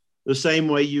classroom the same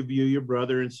way you view your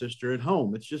brother and sister at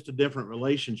home. It's just a different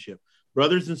relationship.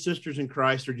 Brothers and sisters in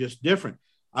Christ are just different.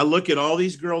 I look at all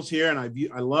these girls here and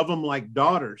I love them like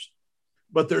daughters,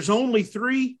 but there's only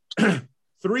three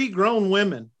grown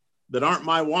women that aren't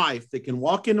my wife that can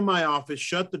walk into my office,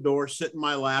 shut the door, sit in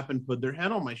my lap, and put their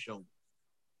head on my shoulder.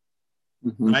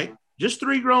 Mm-hmm. Right? Just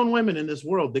 3 grown women in this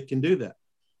world that can do that.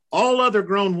 All other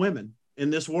grown women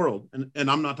in this world, and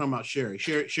I'm not talking about Sherry.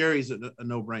 Sherry's a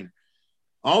no-brainer.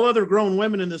 All other grown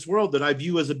women in this world that I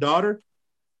view as a daughter,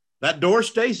 that door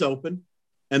stays open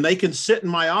and they can sit in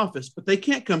my office, but they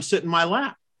can't come sit in my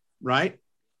lap, right?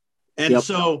 And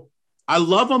so I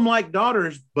love them like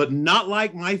daughters, but not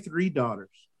like my 3 daughters.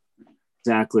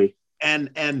 Exactly.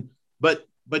 But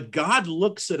God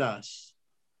looks at us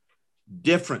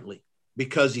differently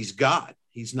because he's God.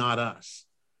 He's not us.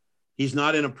 He's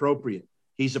not inappropriate.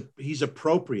 He's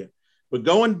appropriate. But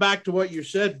going back to what you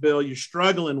said, Bill, you're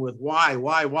struggling with why.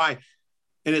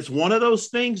 And it's one of those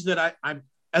things that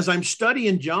as I'm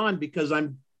studying John, because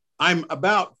I'm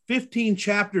about 15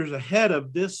 chapters ahead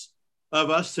of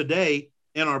us today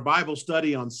in our Bible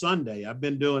study on Sunday. I've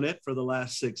been doing it for the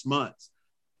last 6 months,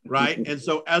 right? And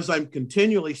so as I'm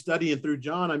continually studying through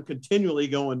John, I'm continually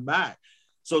going back.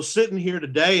 So sitting here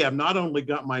today, I've not only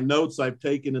got my notes I've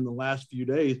taken in the last few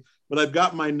days, but I've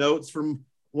got my notes from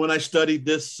when I studied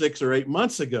this 6 or 8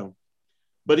 months ago.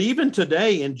 But even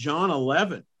today in John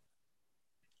 11,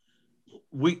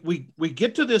 we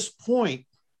get to this point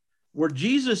where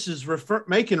Jesus is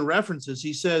making references.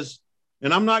 He says,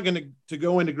 and I'm not going to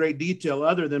go into great detail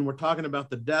other than we're talking about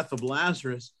the death of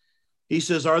Lazarus. He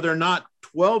says, are there not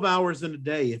 12 hours in a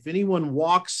day? If anyone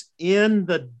walks in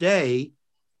the day,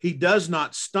 he does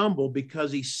not stumble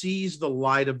because he sees the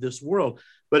light of this world.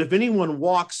 But if anyone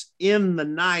walks in the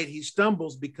night, he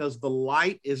stumbles because the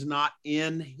light is not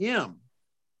in him.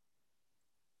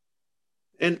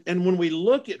 And when we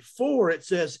look at 4, it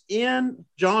says in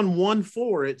John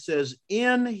 1:4, it says,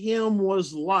 in him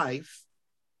was life,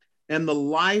 and the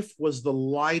life was the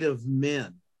light of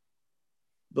men.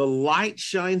 The light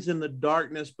shines in the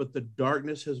darkness, but the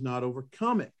darkness has not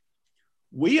overcome it.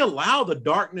 We allow the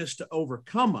darkness to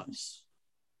overcome us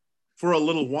for a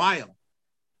little while.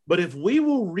 But if we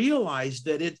will realize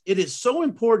that it is so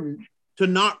important to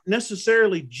not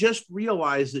necessarily just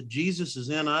realize that Jesus is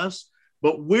in us,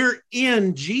 but we're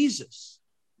in Jesus.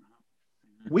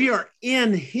 We are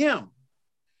in him.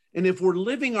 And if we're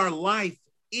living our life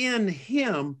in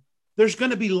him, there's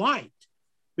going to be light,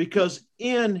 because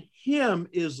in him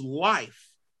is life.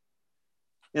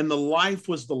 And the life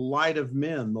was the light of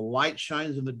men. The light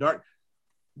shines in the dark.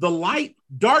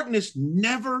 Darkness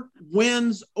never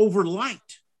wins over light.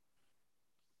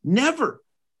 Never.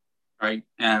 Right.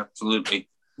 Absolutely.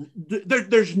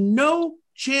 There's no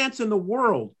chance in the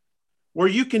world where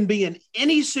you can be in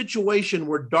any situation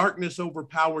where darkness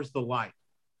overpowers the light.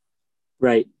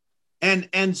 Right.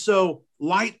 And so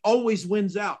light always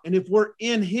wins out. And if we're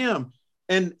in him,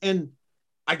 and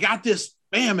I got this,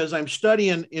 bam, as I'm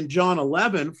studying in John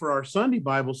 11 for our Sunday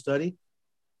Bible study,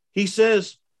 he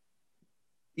says,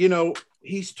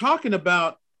 he's talking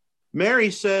about, Mary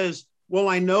says, well,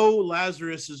 I know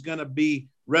Lazarus is going to be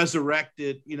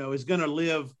resurrected, is going to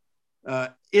live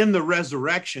in the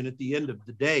resurrection at the end of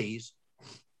the days.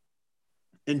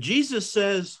 And Jesus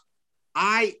says,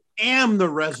 I am the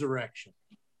resurrection.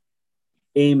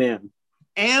 Amen.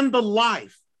 And the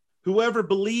life. Whoever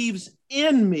believes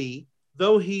in me,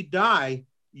 though he die,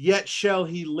 yet shall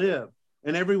he live.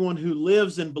 And everyone who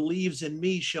lives and believes in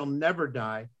me shall never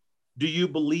die. Do you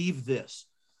believe this?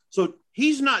 So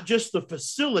he's not just the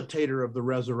facilitator of the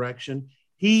resurrection.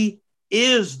 He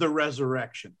is the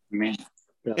resurrection. Amen.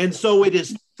 And so it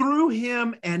is through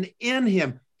him and in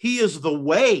him. He is the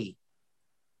way.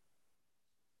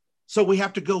 So we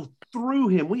have to go through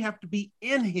him. We have to be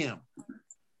in him.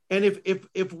 And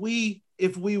if we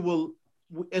will,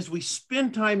 as we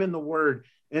spend time in the word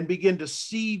and begin to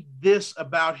see this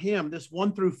about him, this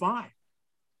 1 through 5,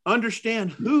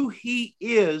 understand who he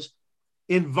is,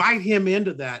 invite him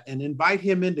into that, and invite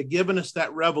him into giving us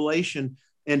that revelation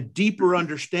and deeper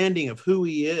understanding of who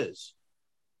he is,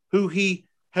 who he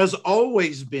has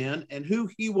always been, and who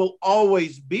he will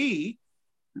always be,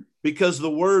 because the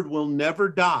word will never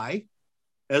die,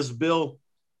 as Bill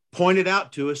pointed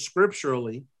out to us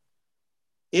scripturally.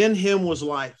 In him was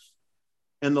life,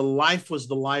 and the life was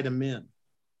the light of men.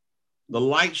 The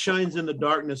light shines in the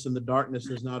darkness, and the darkness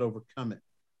has not overcome it.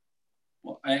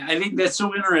 Well, I think that's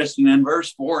so interesting. In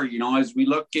verse 4, as we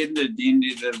look into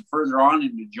the further on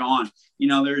into John,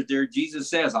 there Jesus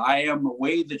says, I am the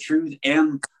way, the truth,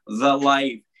 and the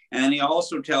life. And he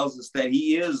also tells us that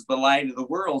he is the light of the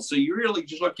world. So you really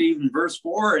just look at even verse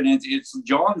 4, and it's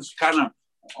John's kind of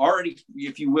already,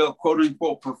 if you will, quote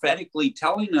unquote, prophetically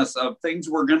telling us of things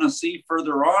we're going to see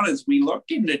further on as we look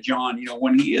into John,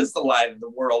 when he is the light of the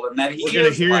world, and that we're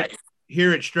going to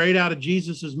hear it straight out of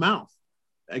Jesus's mouth.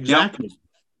 Exactly.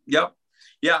 Yep.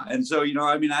 Yeah. And so,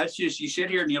 that's just, you sit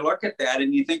here and you look at that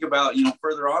and you think about,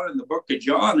 further on in the book of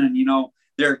John, and,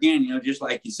 there again, just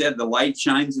like you said, the light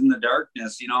shines in the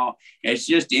darkness. It's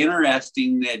just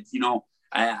interesting that,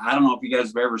 I don't know if you guys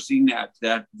have ever seen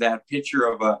that picture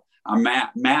of a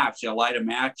match, light a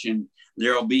match, and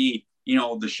there'll be,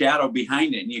 the shadow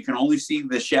behind it, and you can only see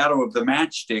the shadow of the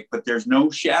matchstick, but there's no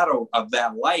shadow of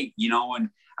that light, and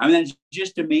it's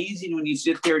just amazing when you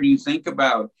sit there and you think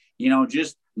about,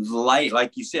 just light,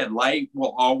 like you said, light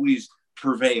will always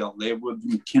prevail.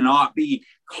 Cannot be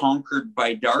conquered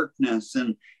by darkness.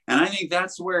 And I think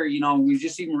that's where, we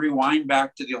just even rewind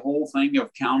back to the whole thing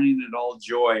of counting it all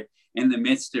joy in the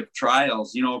midst of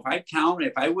trials.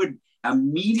 If I would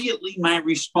immediately, my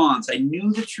response, I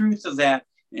knew the truth of that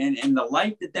and the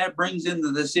light that brings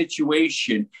into the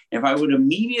situation. If I would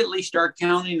immediately start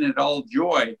counting it all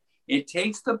joy, it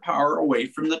takes the power away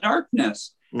from the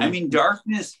darkness. Mm-hmm.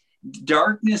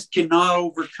 Darkness cannot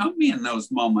overcome me in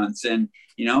those moments. And,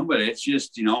 but it's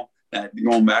just, that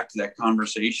going back to that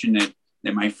conversation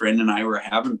that my friend and I were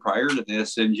having prior to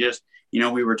this, and just,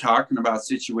 we were talking about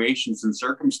situations and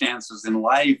circumstances in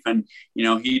life, and,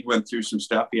 he went through some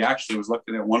stuff. He actually was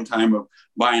looking at one time of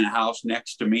buying a house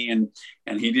next to me,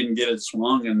 and he didn't get it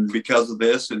swung. And because of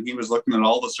this, and he was looking at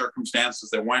all the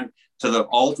circumstances that went to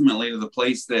ultimately to the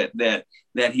place that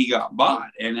he got bought.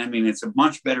 And it's a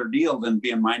much better deal than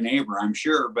being my neighbor, I'm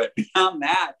sure. But beyond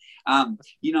that,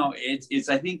 it's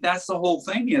I think that's the whole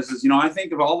thing is I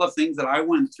think of all the things that I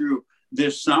went through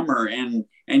this summer, and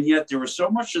yet there was so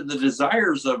much of the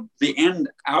desires of the end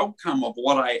outcome of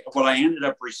what I ended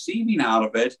up receiving out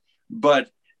of it. But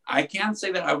I can't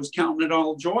say that I was counting it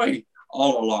all joy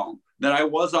all along, that I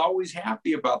was always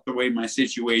happy about the way my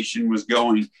situation was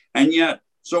going. And yet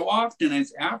so often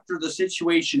it's after the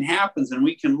situation happens and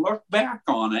we can look back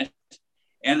on it.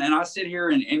 And I sit here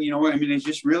and it's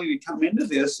just really to come into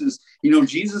this is,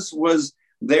 Jesus was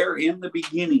there in the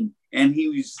beginning, and he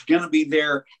was going to be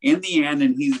there in the end,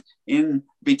 and he's in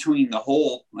between the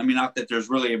whole. Not that there's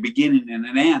really a beginning and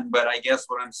an end, but I guess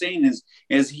what I'm saying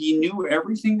is he knew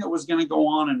everything that was going to go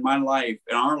on in my life,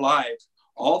 in our lives,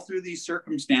 all through these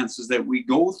circumstances that we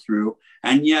go through.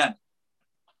 And yet,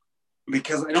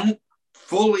 because I don't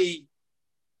fully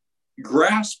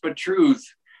grasp a truth,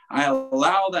 I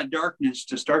allow that darkness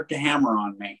to start to hammer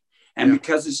on me. And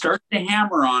because it starts to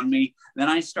hammer on me, then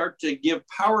I start to give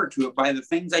power to it by the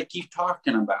things I keep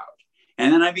talking about.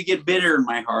 And then I get bitter in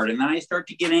my heart, and then I start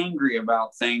to get angry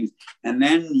about things. And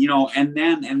then, and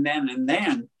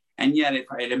then. And yet if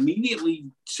I'd immediately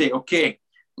say, okay,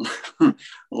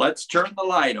 let's turn the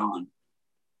light on.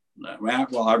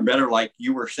 Well, I better, like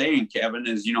you were saying, Kevin,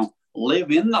 is,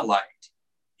 live in the light.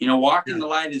 Walk in the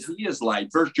light as he is light.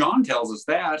 First John tells us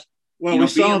that. Well, we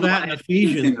saw that in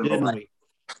Ephesians, didn't we?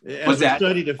 As we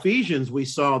studied Ephesians, we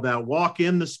saw that walk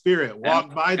in the Spirit,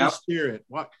 walk by the Spirit.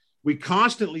 We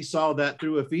constantly saw that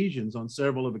through Ephesians on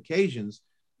several of occasions,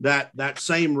 that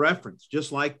same reference,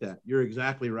 just like that. You're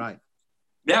exactly right.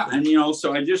 Yeah. And,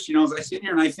 so I just, as I sit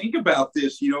here and I think about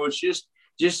this, it's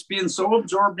just being so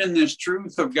absorbed in this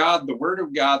truth of God, the Word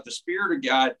of God, the Spirit of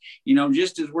God,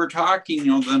 just as we're talking,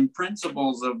 the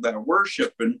principles of that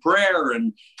worship and prayer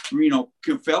and,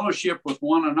 fellowship with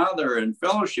one another and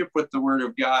fellowship with the Word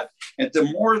of God. And the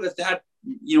more that,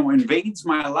 invades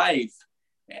my life,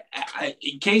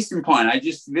 case in point,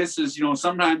 this is,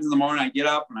 sometimes in the morning I get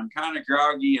up and I'm kind of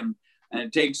groggy and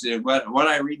it takes, what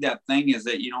I read that thing is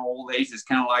that, old age is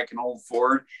kind of like an old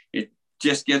Ford. It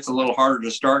just gets a little harder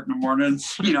to start in the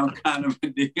mornings, kind of a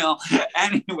deal.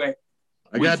 Anyway.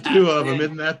 I got two of them.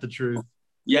 Isn't that the truth?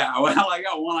 Yeah, well, I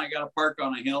got one. I got to park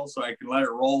on a hill so I can let it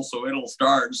roll so it'll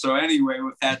start. So anyway,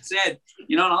 with that said,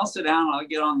 and I'll sit down, I'll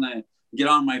get on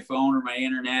my phone or my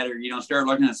internet or, start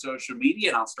looking at social media,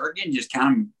 and I'll start getting just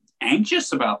kind of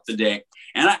anxious about the day.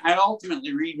 And I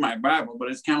ultimately read my Bible, but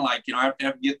it's kind of like, I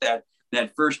have to get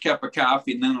that first cup of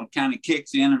coffee, and then it kind of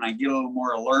kicks in and I get a little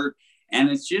more alert. And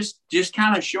it's just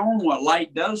kind of showing what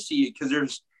light does to you,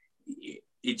 because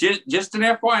just an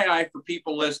FYI for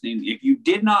people listening, if you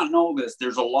did not know this,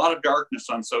 there's a lot of darkness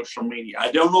on social media.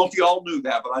 I don't know if you all knew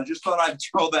that, but I just thought I'd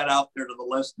throw that out there to the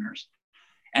listeners.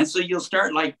 And so you'll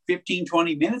start like 15,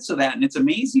 20 minutes of that. And it's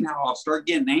amazing how I'll start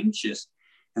getting anxious.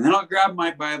 And then I'll grab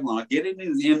my Bible and I'll get it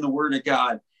in the Word of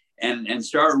God and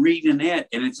start reading it.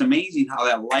 And it's amazing how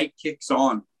that light kicks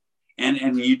on.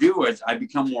 And you do it. I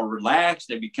become more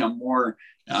relaxed. I become more,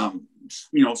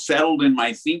 settled in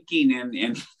my thinking.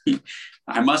 And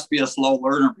I must be a slow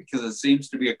learner, because it seems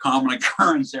to be a common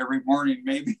occurrence every morning.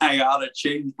 Maybe I ought to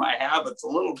change my habits a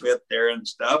little bit there and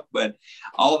stuff. But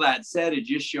all that said, it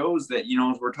just shows that,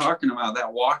 as we're talking about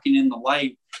that walking in the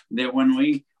light, that when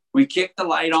we kick the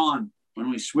light on,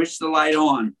 when we switch the light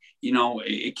on,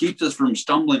 it keeps us from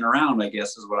stumbling around, I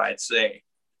guess is what I'd say.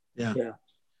 Yeah.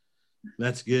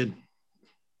 That's good.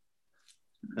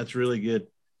 That's really good.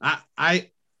 I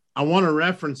want to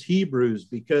reference Hebrews,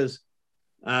 because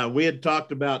we had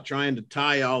talked about trying to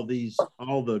tie all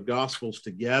the gospels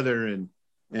together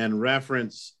and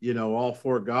reference, all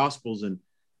four gospels.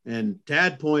 And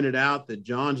Tad pointed out that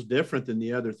John's different than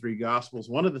the other three gospels.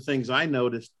 One of the things I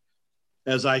noticed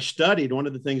as I studied, one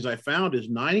of the things I found is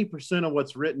 90% of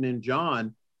what's written in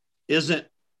John isn't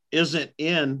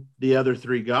in the other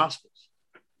three gospels.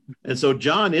 And so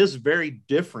John is very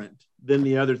different than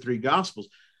the other three gospels.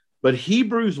 But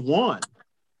Hebrews 1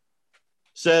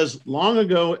 says, long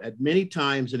ago, at many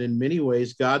times and in many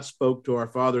ways, God spoke to our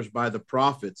fathers by the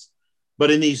prophets.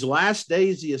 But in these last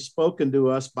days, he has spoken to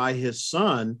us by his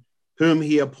Son, whom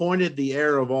he appointed the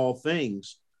heir of all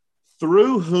things,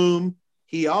 through whom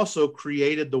he also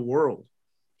created the world.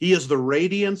 He is the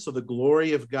radiance of the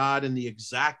glory of God and the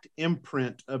exact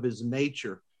imprint of his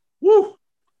nature. Woo,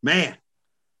 man.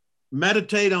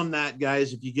 Meditate on that,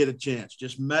 guys, if you get a chance.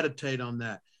 Just meditate on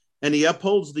that. And he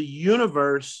upholds the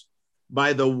universe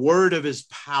by the word of his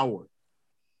power.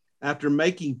 After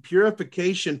making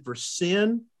purification for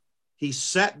sin, he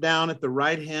sat down at the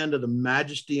right hand of the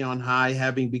Majesty on high,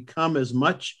 having become as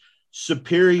much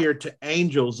superior to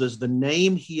angels as the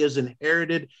name he has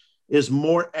inherited is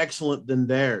more excellent than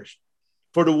theirs.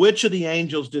 For to which of the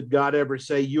angels did God ever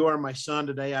say, "You are my son,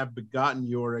 today I've begotten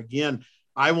you"? Or again,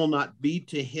 I will not be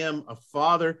to him a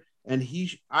father, and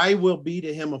I will be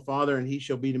to him a father, and he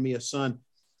shall be to me a son.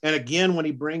 And again, when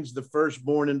he brings the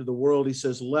firstborn into the world, he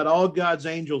says, let all God's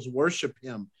angels worship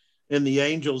him. And the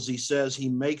angels, he says, he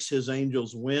makes his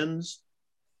angels winds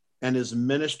and his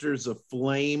ministers a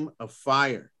flame of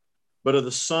fire. But of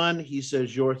the Son, he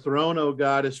says, your throne, O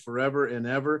God, is forever and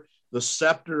ever. The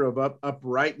scepter of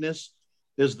uprightness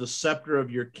is the scepter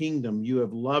of your kingdom. You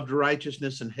have loved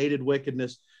righteousness and hated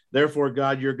wickedness. Therefore,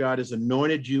 God, your God, has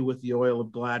anointed you with the oil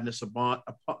of gladness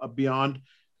beyond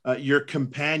your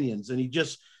companions. And he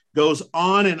just goes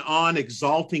on and on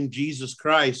exalting Jesus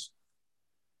Christ.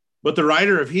 But the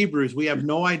writer of Hebrews, we have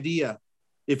no idea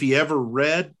if he ever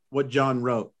read what John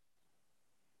wrote,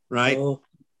 right? Oh.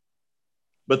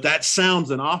 But that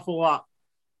sounds an awful lot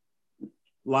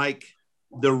like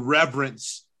the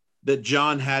reverence that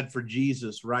John had for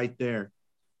Jesus right there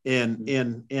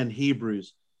in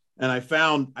Hebrews. And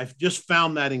I've just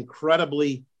found that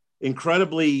incredibly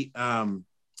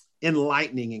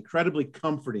enlightening, incredibly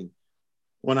comforting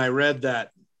when I read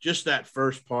that, just that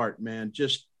first part, man.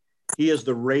 Just, he is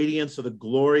the radiance of the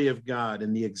glory of God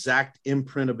and the exact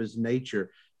imprint of his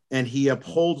nature. And he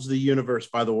upholds the universe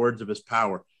by the words of his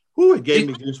power. Whew, it gave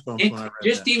me goosebumps when I read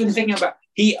just that. Even thinking about,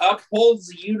 he upholds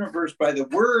the universe by the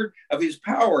word of his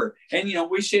power. And, you know,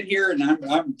 we sit here and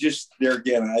I'm just there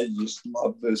again. I just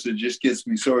love this. It just gets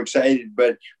me so excited.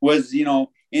 But was, you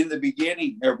know, in the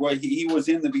beginning, or what he was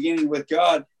in the beginning with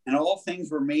God, and all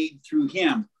things were made through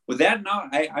him. With that,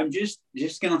 I'm just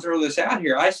going to throw this out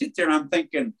here. I sit there and I'm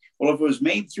thinking, well, if it was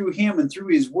made through him and through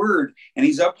his word, and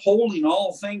he's upholding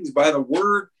all things by the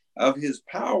word of his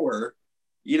power,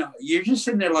 you know, you're just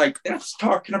sitting there like, that's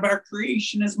talking about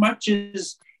creation as much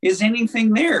as is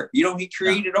anything there. You know, he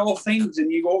created all things.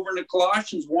 And you go over into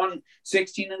Colossians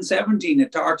 1:16 and 17,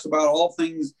 it talks about all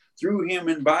things through him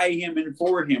and by him and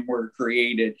for him were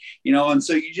created, you know. And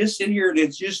so you just sit here and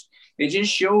it just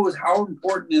shows how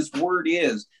important this word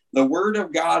is, The word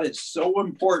of God is so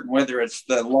important, whether it's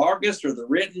the logos or the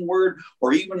written word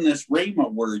or even this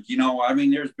rhema word. I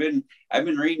mean, I've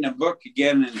been reading a book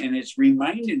again, and it's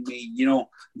reminded me,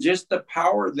 just the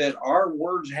power that our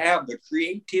words have, the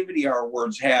creativity our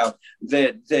words have,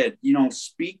 that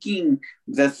speaking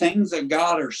the things of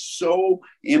God are so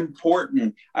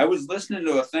important. I was listening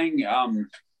to a thing. I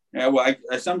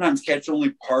sometimes catch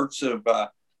only parts of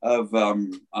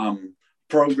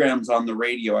programs on the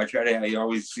radio. I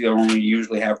always only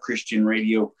usually have Christian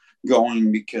radio going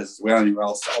because, well, anyway,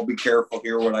 I'll be careful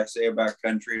here what I say about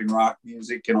country and rock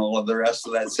music and all of the rest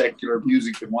of that secular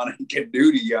music and what it can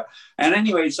do to you. And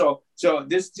anyway, so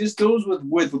this just goes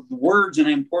with words and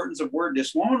the importance of word.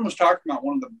 This woman was talking about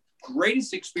one of the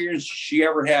greatest experiences she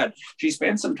ever had. She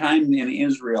spent some time in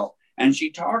Israel, and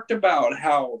she talked about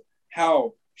how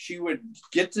she would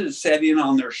get to set in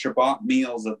on their Shabbat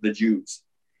meals of the Jews.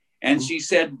 And she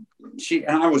said,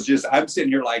 I'm sitting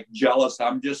here like jealous.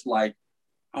 I'm just like,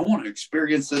 I want to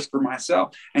experience this for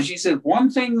myself. And she said,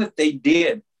 one thing that they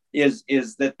did is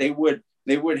that they would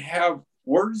have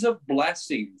words of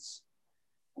blessing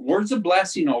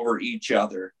over each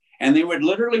other. And they would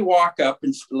literally walk up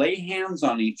and lay hands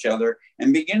on each other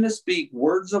and begin to speak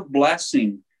words of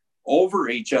blessing over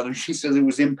each other. She says it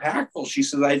was impactful. She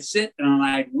says, I'd sit and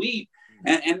I'd weep.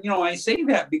 And I say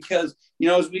that because,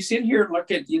 as we sit here and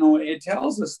look at, it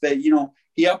tells us that,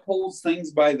 he upholds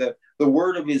things by the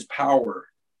word of his power.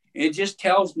 It just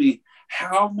tells me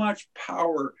how much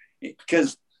power,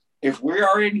 because if we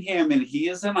are in him and he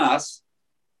is in us,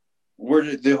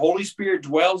 where the Holy Spirit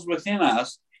dwells within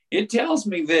us, it tells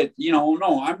me that,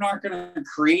 no, I'm not going to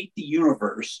create the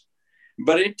universe,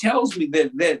 but it tells me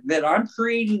that I'm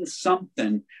creating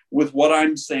something with what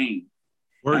I'm saying.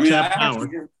 Words have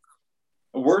power.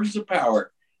 Words of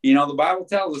power. The Bible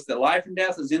tells us that life and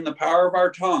death is in the power of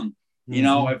our tongue.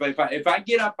 If I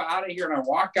get up out of here and I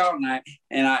walk out and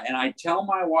I tell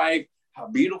my wife how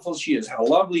beautiful she is, how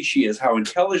lovely she is, how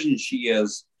intelligent she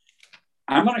is,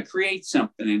 I'm going to create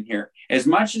something in here. As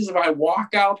much as if I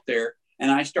walk out there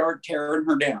and I start tearing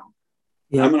her down,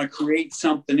 I'm going to create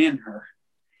something in her.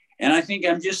 And I think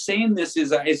I'm just saying this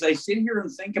as I sit here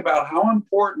and think about how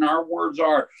important our words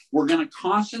are. We're going to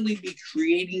constantly be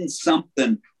creating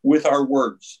something with our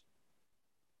words.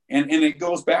 And it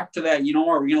goes back to that, are we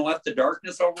going to let the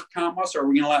darkness overcome us, or are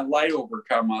we going to let light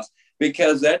overcome us?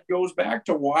 Because that goes back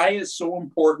to why it's so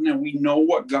important that we know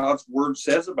what God's word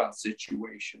says about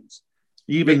situations.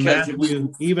 Even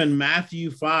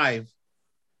Matthew 5,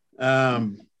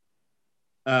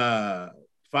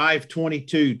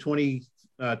 5:22,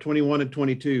 21 and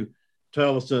 22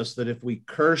 tells us that if we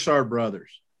curse our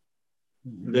brothers,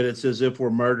 that it's as if we're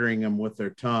murdering them with their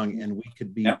tongue, and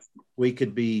we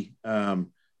could be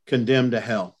condemned to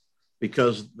hell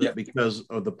because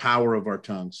of the power of our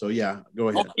tongue. So go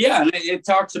ahead. And it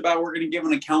talks about we're going to give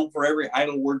an account for every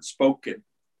idle word spoken.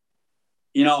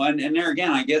 And there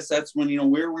again, I guess that's when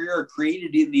we are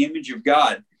created in the image of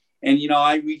God. And,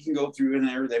 we can go through and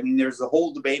everything. I mean, there's a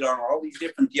whole debate on all these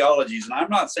different theologies. And I'm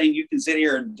not saying you can sit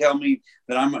here and tell me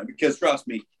that because trust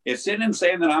me, if sitting and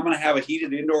saying that I'm going to have a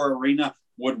heated indoor arena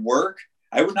would work,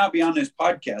 I would not be on this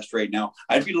podcast right now.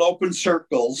 I'd be loping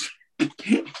circles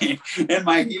in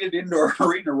my heated indoor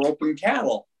arena roping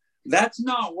cattle. That's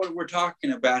not what we're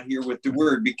talking about here with the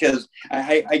word, because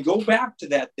I go back to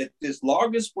that this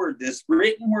logos word, this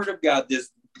written word of God,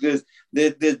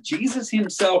 that Jesus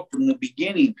himself from the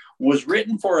beginning was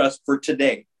written for us for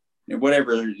today.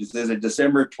 Whatever, is it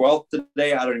December 12th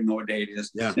today? I don't even know what day it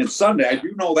is. Yeah. It's Sunday. I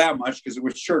do know that much because it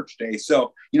was church day.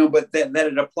 So, but that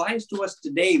it applies to us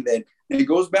today, that it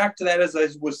goes back to that, as I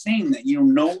was saying, that,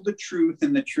 know the truth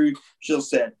and the truth shall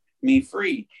set me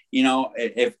free.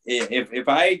 If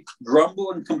I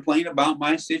grumble and complain about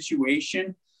my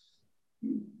situation,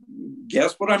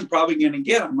 guess what I'm probably going to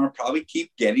get? I'm going to probably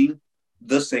keep getting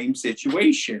the same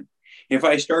situation. If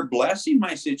I start blessing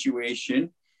my situation,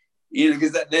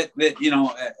 because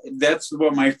that's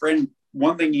what my friend,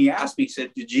 one thing he asked me,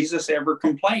 said, did Jesus ever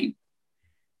complain?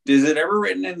 Is it ever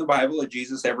written in the Bible that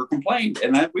Jesus ever complained?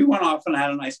 And we went off and had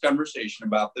a nice conversation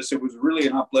about this. It was really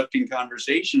an uplifting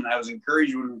conversation. I was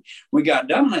encouraged when we got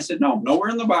done. And I said, no, nowhere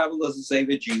in the Bible does it say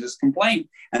that Jesus complained.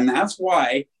 And that's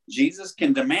why Jesus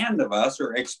can demand of us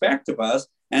or expect of us,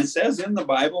 and says in the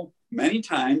Bible many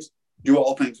times, do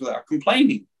all things without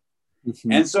complaining.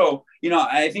 Mm-hmm. And so,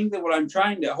 I think that what I'm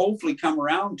trying to hopefully come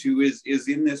around to is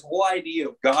in this whole idea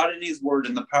of God and his word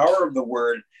and the power of the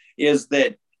word, is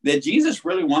that Jesus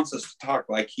really wants us to talk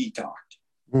like he talked.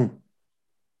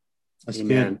 That's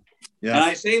Amen. Good. Yeah. And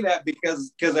I say that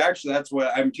because actually that's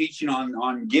what I'm teaching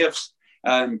on gifts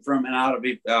from and out of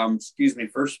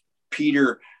First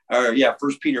Peter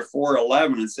First Peter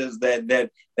 4:11. It says that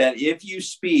if you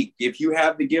speak, if you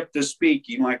have the gift of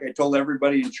speaking, like I told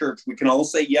everybody in church, we can all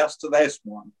say yes to this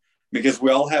one because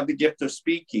we all have the gift of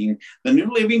speaking. The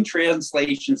New Living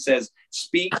Translation says,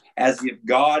 speak as if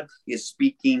God is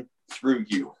speaking through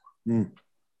you.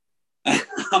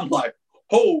 I'm like,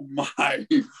 oh my,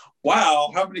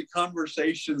 wow, how many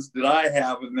conversations did I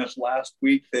have in this last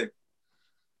week that,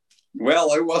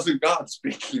 well, it wasn't God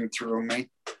speaking through me.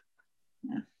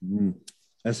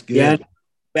 That's good.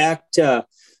 Yeah,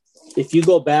 if you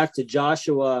go back to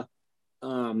Joshua,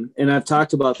 and I've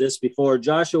talked about this before,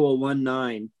 Joshua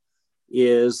 1:9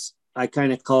 is, I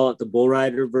kind of call it the bull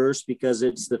rider verse because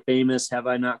it's the famous, have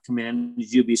I not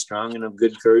commanded you, be strong and of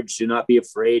good courage, do not be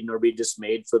afraid nor be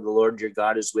dismayed, for the Lord your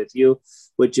God is with you,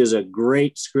 which is a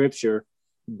great scripture.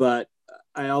 But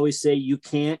I always say you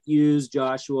can't use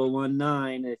Joshua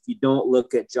 1:9 if you don't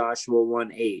look at Joshua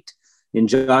 1:8. And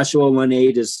Joshua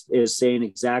 1:8 is saying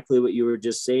exactly what you were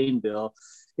just saying, Bill.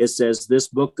 It says, this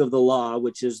book of the law,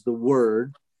 which is the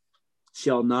word,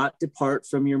 shall not depart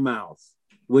from your mouth,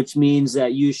 which means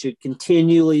that you should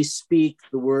continually speak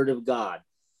the word of God.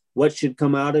 What should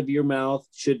come out of your mouth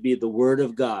should be the word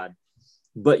of God.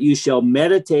 But you shall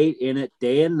meditate in it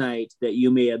day and night, that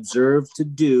you may observe to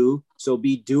do. So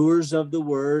be doers of the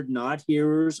word, not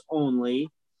hearers only,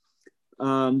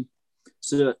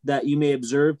 so that you may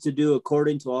observe to do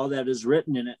according to all that is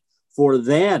written in it. For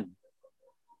then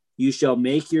you shall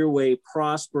make your way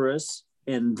prosperous,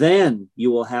 and then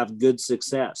you will have good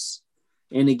success.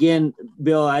 And again,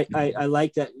 Bill, I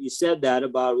like that you said that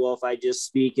about, well, if I just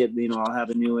speak it, I'll have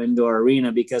a new indoor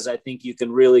arena, because I think you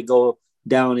can really go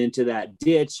down into that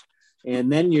ditch.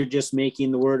 And then you're just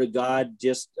making the word of God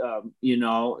just,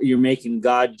 you're making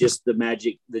God just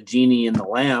the genie in the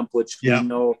lamp, which we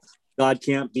know God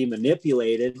can't be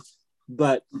manipulated.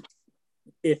 But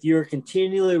if you're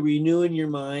continually renewing your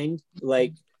mind,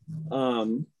 like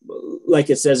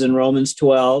it says in Romans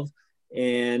 12,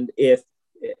 and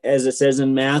as it says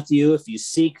in Matthew, if you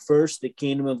seek first the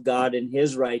kingdom of God and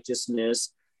his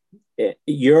righteousness,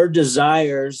 your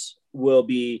desires will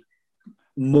be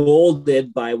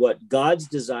molded by what God's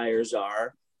desires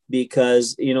are,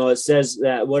 because, it says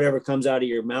that whatever comes out of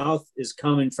your mouth is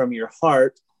coming from your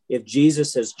heart. If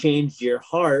Jesus has changed your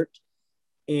heart,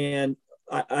 and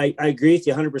I agree with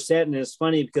you 100%. And it's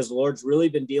funny because the Lord's really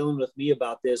been dealing with me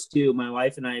about this too. My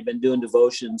wife and I have been doing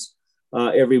devotions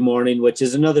every morning, which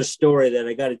is another story that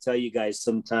I got to tell you guys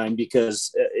sometime,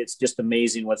 because it's just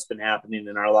amazing what's been happening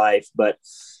in our life. But,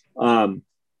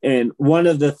 and one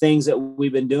of the things that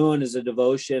we've been doing is a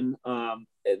devotion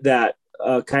that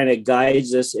kind of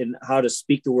guides us in how to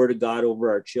speak the word of God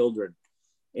over our children.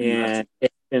 And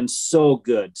it's been so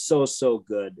good, so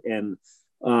good. And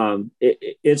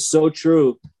it's so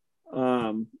true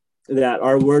that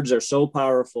our words are so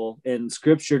powerful, and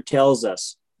scripture tells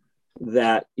us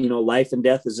that, life and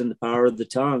death is in the power of the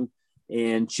tongue.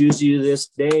 And choose you this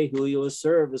day who you will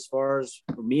serve. As far as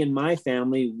for me and my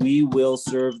family, we will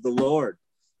serve the Lord.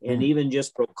 And even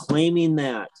just proclaiming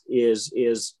that is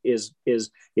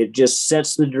it just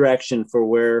sets the direction for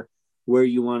where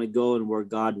you want to go and where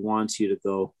God wants you to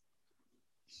go.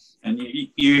 And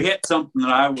you hit something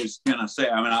that I was going to say.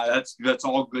 I mean, that's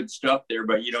all good stuff there.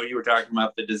 But, you were talking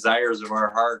about the desires of our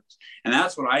hearts. And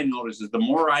that's what I notice is the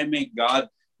more I make God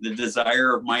the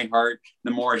desire of my heart,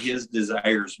 the more his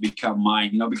desires become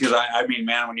mine, because I mean,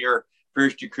 man, when you're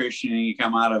first a Christian and you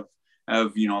come out of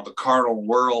the carnal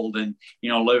world and,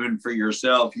 living for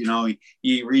yourself,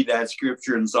 you read that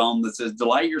scripture in Psalm that says,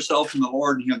 delight yourself in the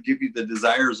Lord and he'll give you the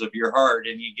desires of your heart.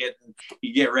 And you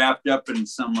get wrapped up in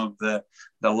some of the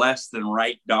less than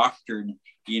right doctrine,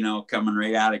 coming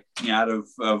right out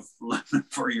of living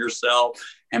for yourself.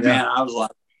 And man, I was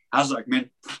like, man,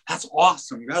 that's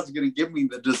awesome. God's going to give me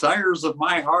the desires of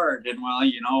my heart. And well,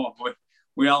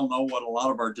 we all know what a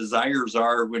lot of our desires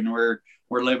are when we're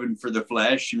living for the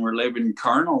flesh and we're living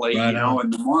carnally, right,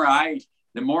 and the more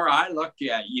I look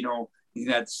at,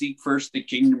 that seek first the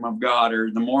kingdom of God,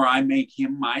 or the more I make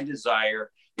him my desire,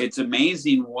 it's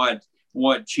amazing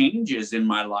what changes in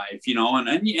my life, and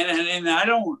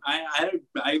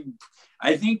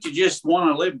I think to just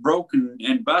want to live broken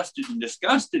and busted and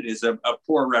disgusted is a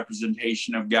poor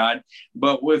representation of God.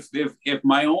 But if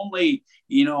my only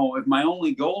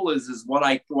goal is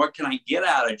what can I get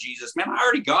out of Jesus, man, I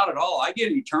already got it all. I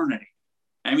get eternity.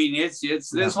 I mean, it's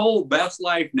this whole best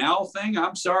life now thing.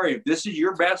 I'm sorry, if this is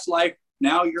your best life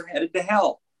now, you're headed to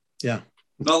hell. Yeah.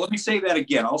 Well, let me say that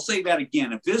again. I'll say that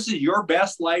again. If this is your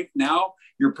best life now,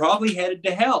 you're probably headed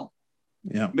to hell.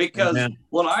 Yeah. Because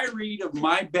what I read of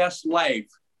my best life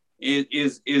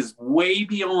is way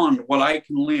beyond what I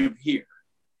can live here.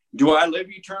 Do I live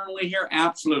eternally here?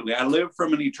 Absolutely. I live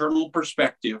from an eternal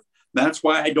perspective. That's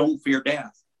why I don't fear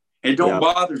death. It don't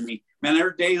bother me. Man, there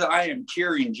are days I am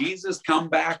cheering, Jesus, come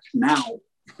back now.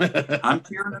 I'm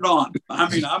cheering it on. I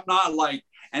mean, I'm not like,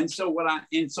 and so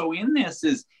in this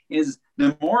is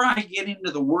the more I get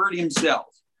into the word himself,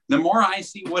 the more I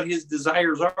see what his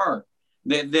desires are.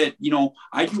 That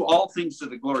I do all things to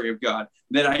the glory of God,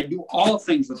 that I do all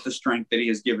things with the strength that he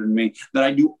has given me, that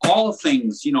I do all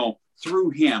things, through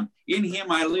him. In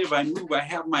him I live, I move, I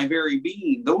have my very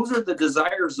being. Those are the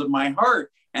desires of my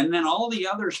heart. And then all the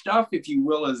other stuff, if you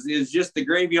will, is just the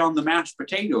gravy on the mashed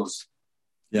potatoes.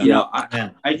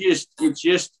 Yeah. It's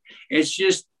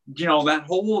just that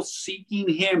whole seeking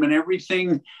him and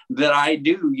everything that I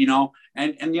do,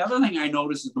 and the other thing I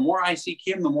notice is the more I seek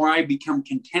him, the more I become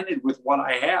contented with what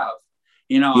I have.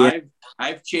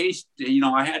 I've chased,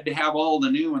 I had to have all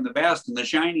the new and the best and the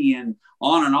shiny and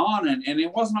on, and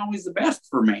it wasn't always the best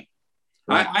for me.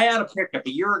 Right. I had a pickup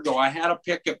a year ago. I had a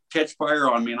pickup catch fire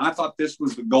on me, and I thought this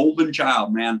was the golden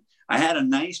child, man. I had a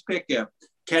nice pickup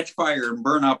catch fire and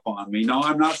burn up on me. No,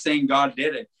 I'm not saying God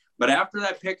did it, but after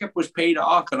that pickup was paid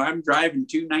off and I'm driving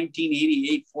two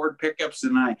 1988 Ford pickups,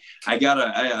 and I got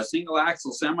a single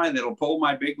axle semi that'll pull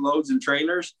my big loads and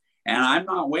trailers, and I'm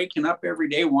not waking up every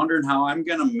day wondering how I'm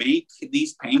going to make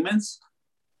these payments.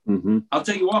 Mm-hmm. I'll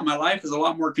tell you what, my life is a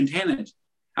lot more contented.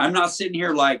 I'm not sitting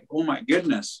here like, oh my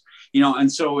goodness,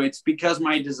 and so it's because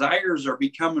my desires are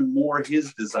becoming more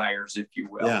his desires, if you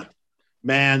will. Yeah,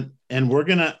 man. And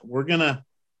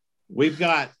we've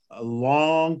got a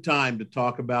long time to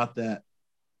talk about that.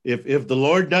 If the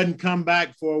Lord doesn't come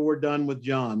back before we're done with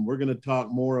John, we're going to talk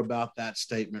more about that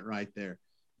statement right there.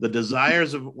 The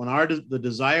desires of the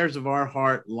desires of our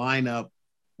heart line up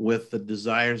with the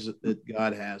desires that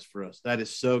God has for us. That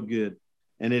is so good.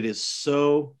 And it is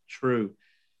so true.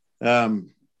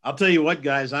 I'll tell you what,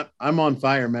 guys, I'm on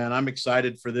fire, man. I'm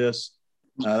excited for this.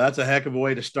 That's a heck of a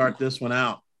way to start this one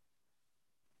out.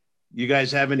 You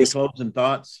guys have any closing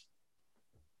thoughts?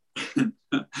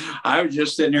 I was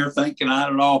just sitting here thinking, I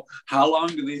don't know, how long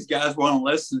do these guys want to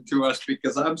listen to us?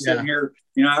 Because I'm sitting here,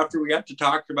 after we got to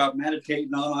talk about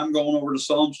meditating on, I'm going over to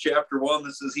Psalms chapter 1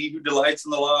 that says, he who delights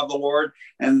in the law of the Lord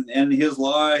and his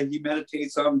law, he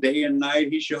meditates on day and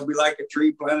night. He shall be like a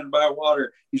tree planted by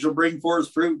water. He shall bring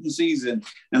forth fruit in season.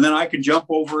 And then I could jump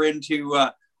over into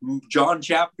John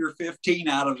chapter 15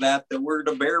 out of that we're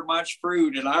to bear much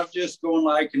fruit. And I'm just going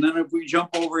and then if we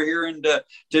jump over here into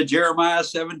Jeremiah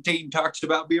 17, talks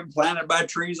about being planted by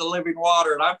trees of living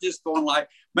water. And I'm just going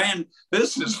man,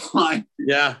 this is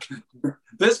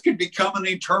this could become an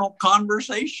eternal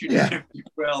conversation, if you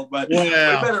will. But we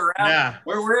better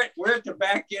we're at the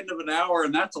back end of an hour,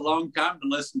 and that's a long time to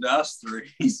listen to us three.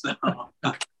 So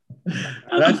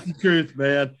that's the truth,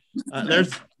 man.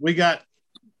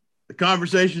 The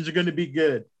conversations are going to be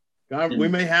good. We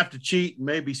may have to cheat and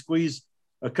maybe squeeze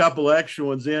a couple extra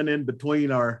ones in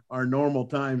between our normal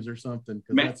times or something.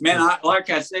 Like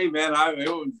I say, man,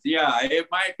 it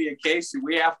might be a case that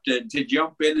we have to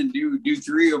jump in and do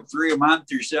three a month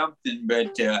or something.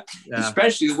 But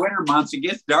especially the winter months, it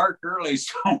gets dark early,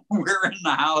 so we're in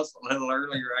the house a little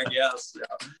earlier, I guess. So.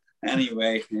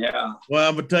 Anyway, yeah. Well,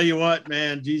 I'm gonna tell you what,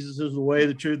 man. Jesus is the way,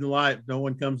 the truth, and the life. No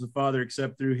one comes to the Father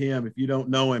except through him. If you don't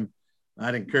know him,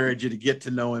 I'd encourage you to get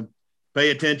to know him.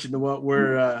 Pay attention to what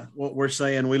we're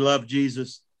saying. We love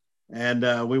Jesus,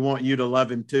 and we want you to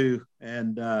love him too.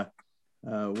 And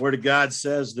Word of God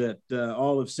says that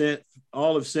all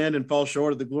have sinned and fall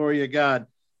short of the glory of God.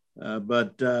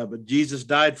 But Jesus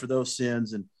died for those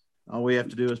sins, and all we have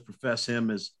to do is profess him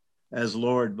as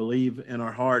Lord, believe in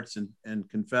our hearts, and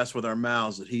confess with our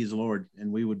mouths that he's Lord,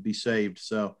 and we would be saved.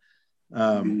 So,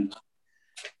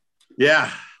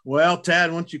 yeah. Well,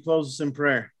 Tad, why don't you close us in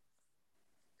prayer?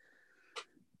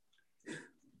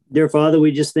 Dear Father,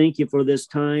 we just thank you for this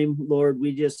time, Lord.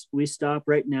 We stop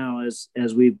right now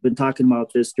as we've been talking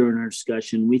about this during our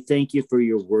discussion. We thank you for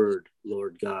your word,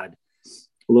 Lord God,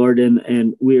 Lord,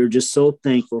 and we are just so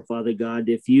thankful, Father God.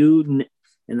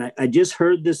 I just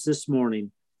heard this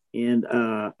morning, and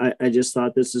I just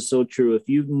thought this is so true. If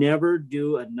you never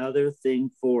do another thing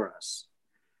for us,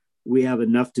 we have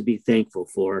enough to be thankful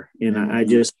for. And I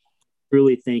just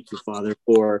really thank you, Father,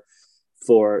 for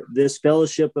this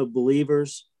fellowship of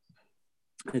believers.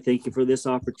 I thank you for this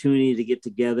opportunity to get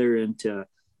together and to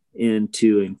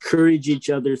encourage each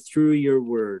other through your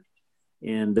word.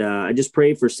 And I just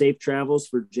pray for safe travels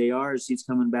for JR as he's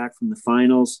coming back from the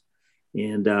finals.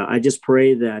 And I just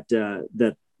pray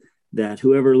that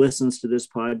whoever listens to this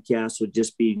podcast would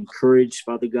just be encouraged,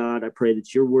 Father God. I pray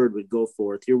that your word would go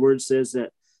forth. Your word says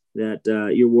that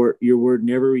your word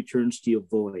never returns to you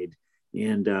void.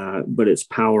 and but it's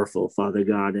powerful, Father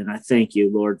God. And I thank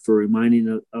you, Lord, for reminding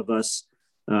us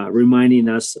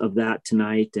of that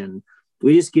tonight. And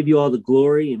we just give you all the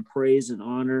glory and praise and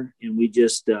honor, and we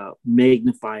just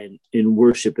magnify and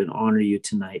worship and honor you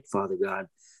tonight, Father God.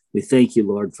 We thank you,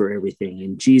 Lord, for everything.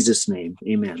 In Jesus' name,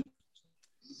 amen.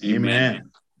 Amen.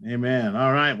 Amen.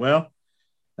 All right. Well,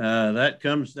 that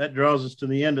draws us to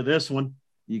the end of this one.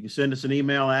 You can send us an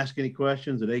email, ask any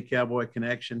questions at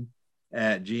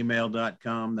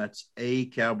acowboyconnection@gmail.com. That's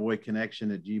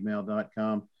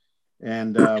acowboyconnection@gmail.com.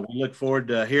 And we look forward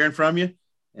to hearing from you.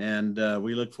 And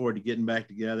we look forward to getting back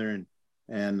together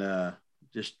and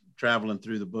just traveling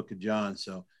through the book of John.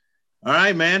 So, all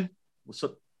right, man. We'll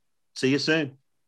see you soon.